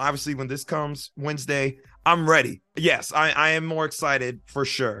 obviously when this comes Wednesday, I'm ready. Yes, I am more excited for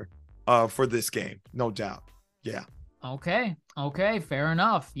sure for this game. No doubt. Yeah. Okay. Fair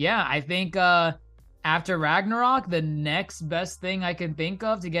enough. Yeah, I think after Ragnarok, the next best thing I can think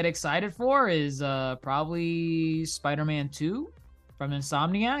of to get excited for is probably Spider-Man 2 from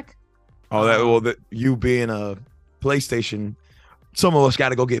Insomniac. Oh, you being a PlayStation, some of us got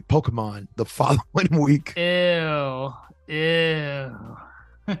to go get Pokemon the following week. Ew.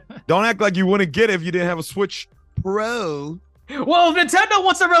 Don't act like you wouldn't get it if you didn't have a Switch Pro. Well, if Nintendo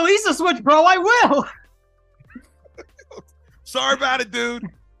wants to release a Switch Pro, I will. Sorry about it, dude.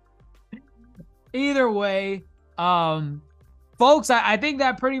 Either way, folks, I think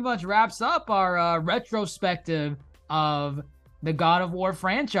that pretty much wraps up our retrospective of the God of War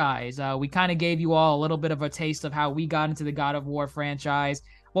franchise. We kind of gave you all a little bit of a taste of how we got into the God of War franchise.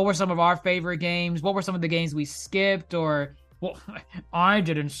 What were some of our favorite games? What were some of the games we skipped? Or, well, I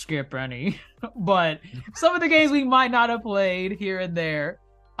didn't skip any, but some of the games we might not have played here and there.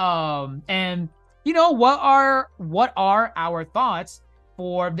 And what are our thoughts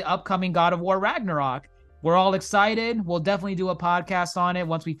for the upcoming God of War Ragnarok? We're all excited. We'll definitely do a podcast on it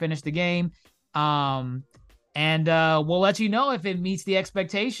once we finish the game. And we'll let you know if it meets the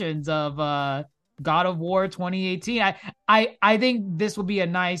expectations of God of War 2018. I think this will be a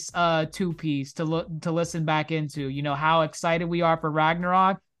nice two-piece to listen back into. How excited we are for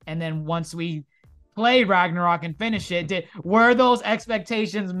Ragnarok, and then once we play Ragnarok and finish it, were those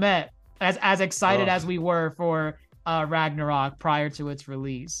expectations met as excited as we were for Ragnarok prior to its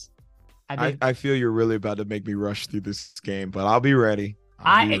release? I feel you're really about to make me rush through this game, but I'll be ready.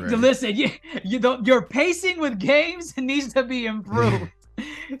 Listen, your pacing with games needs to be improved.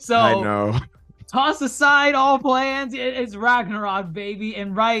 So I know. Toss aside all plans. It's Ragnarok, baby.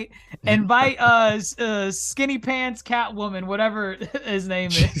 Invite Skinny Pants Catwoman, whatever his name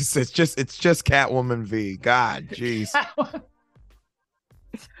is. Jeez, it's just Catwoman V. God, jeez.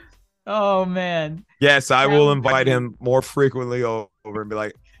 Oh man. Yes, I That will would be invite good. him more frequently over and be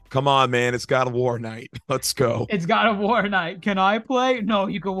like, "Come on, man, it's God of War night. Let's go." It's God of War night. Can I play? No,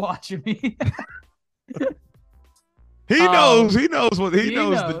 you can watch me. He knows. um, He knows what. He he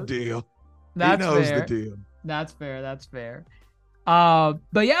knows the knows. deal. He That's knows the fair. deal. That's fair. That's fair.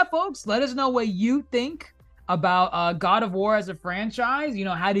 But yeah, folks, let us know what you think about God of War as a franchise. You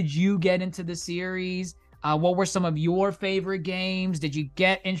know, how did you get into the series? What were some of your favorite games? Did you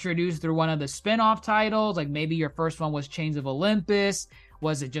get introduced through one of the spin-off titles? Like maybe your first one was Chains of Olympus.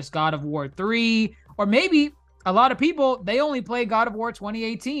 Was it just God of War 3? Or maybe a lot of people, they only play God of War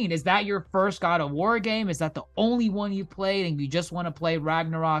 2018. Is that your first God of War game? Is that the only one you played and you just want to play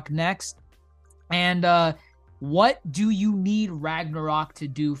Ragnarok next? And what do you need Ragnarok to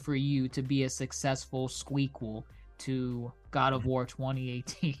do for you to be a successful squeakquel to God of War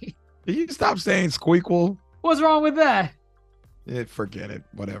 2018? Can you stop saying squeakquel? What's wrong with that? Forget it.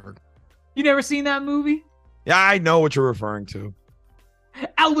 Whatever. You never seen that movie? Yeah, I know what you're referring to.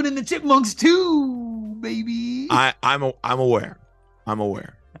 Alvin and the Chipmunks 2, baby. I'm aware. I'm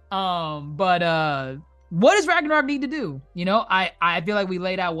aware. But what does Ragnarok need to do? You know, I feel like we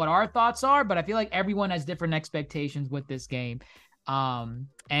laid out what our thoughts are, but I feel like everyone has different expectations with this game. Hey,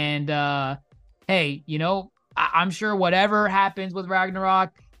 you know, I'm sure whatever happens with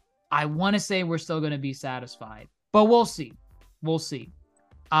Ragnarok, I want to say we're still going to be satisfied, but we'll see. We'll see.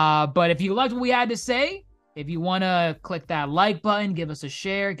 But if you liked what we had to say, if you want to click that like button, give us a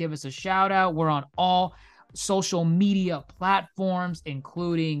share, give us a shout out. We're on all social media platforms,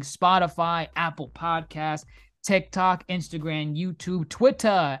 including Spotify, Apple Podcasts, TikTok, Instagram, YouTube,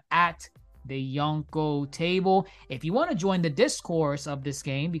 Twitter at the Yonko Table. If you want to join the discourse of this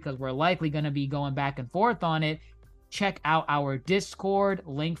game, because we're likely going to be going back and forth on it, check out our Discord.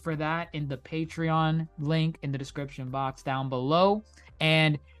 Link for that in the Patreon link in the description box down below.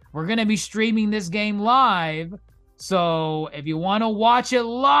 And we're going to be streaming this game live. So if you want to watch it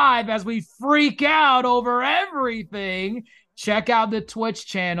live as we freak out over everything, check out the Twitch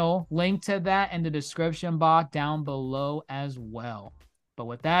channel. Link to that in the description box down below as well. But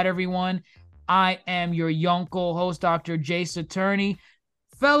with that, everyone, I am your Yonko host, Dr. Jay Saturni,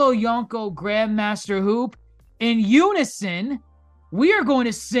 fellow Yonko Grandmaster Hoop. In unison, we are going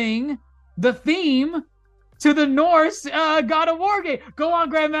to sing the theme to the Norse God of War game. Go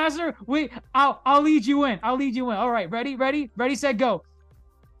on, Grandmaster. I'll lead you in. I'll lead you in. All right, ready, set, go.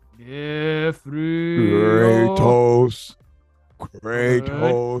 Kratos.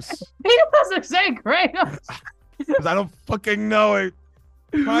 Kratos. He doesn't say Kratos. Because I don't fucking know it.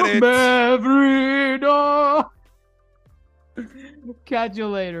 Cut it. Mavrino. Catch you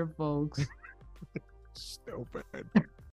later, folks. Stupid.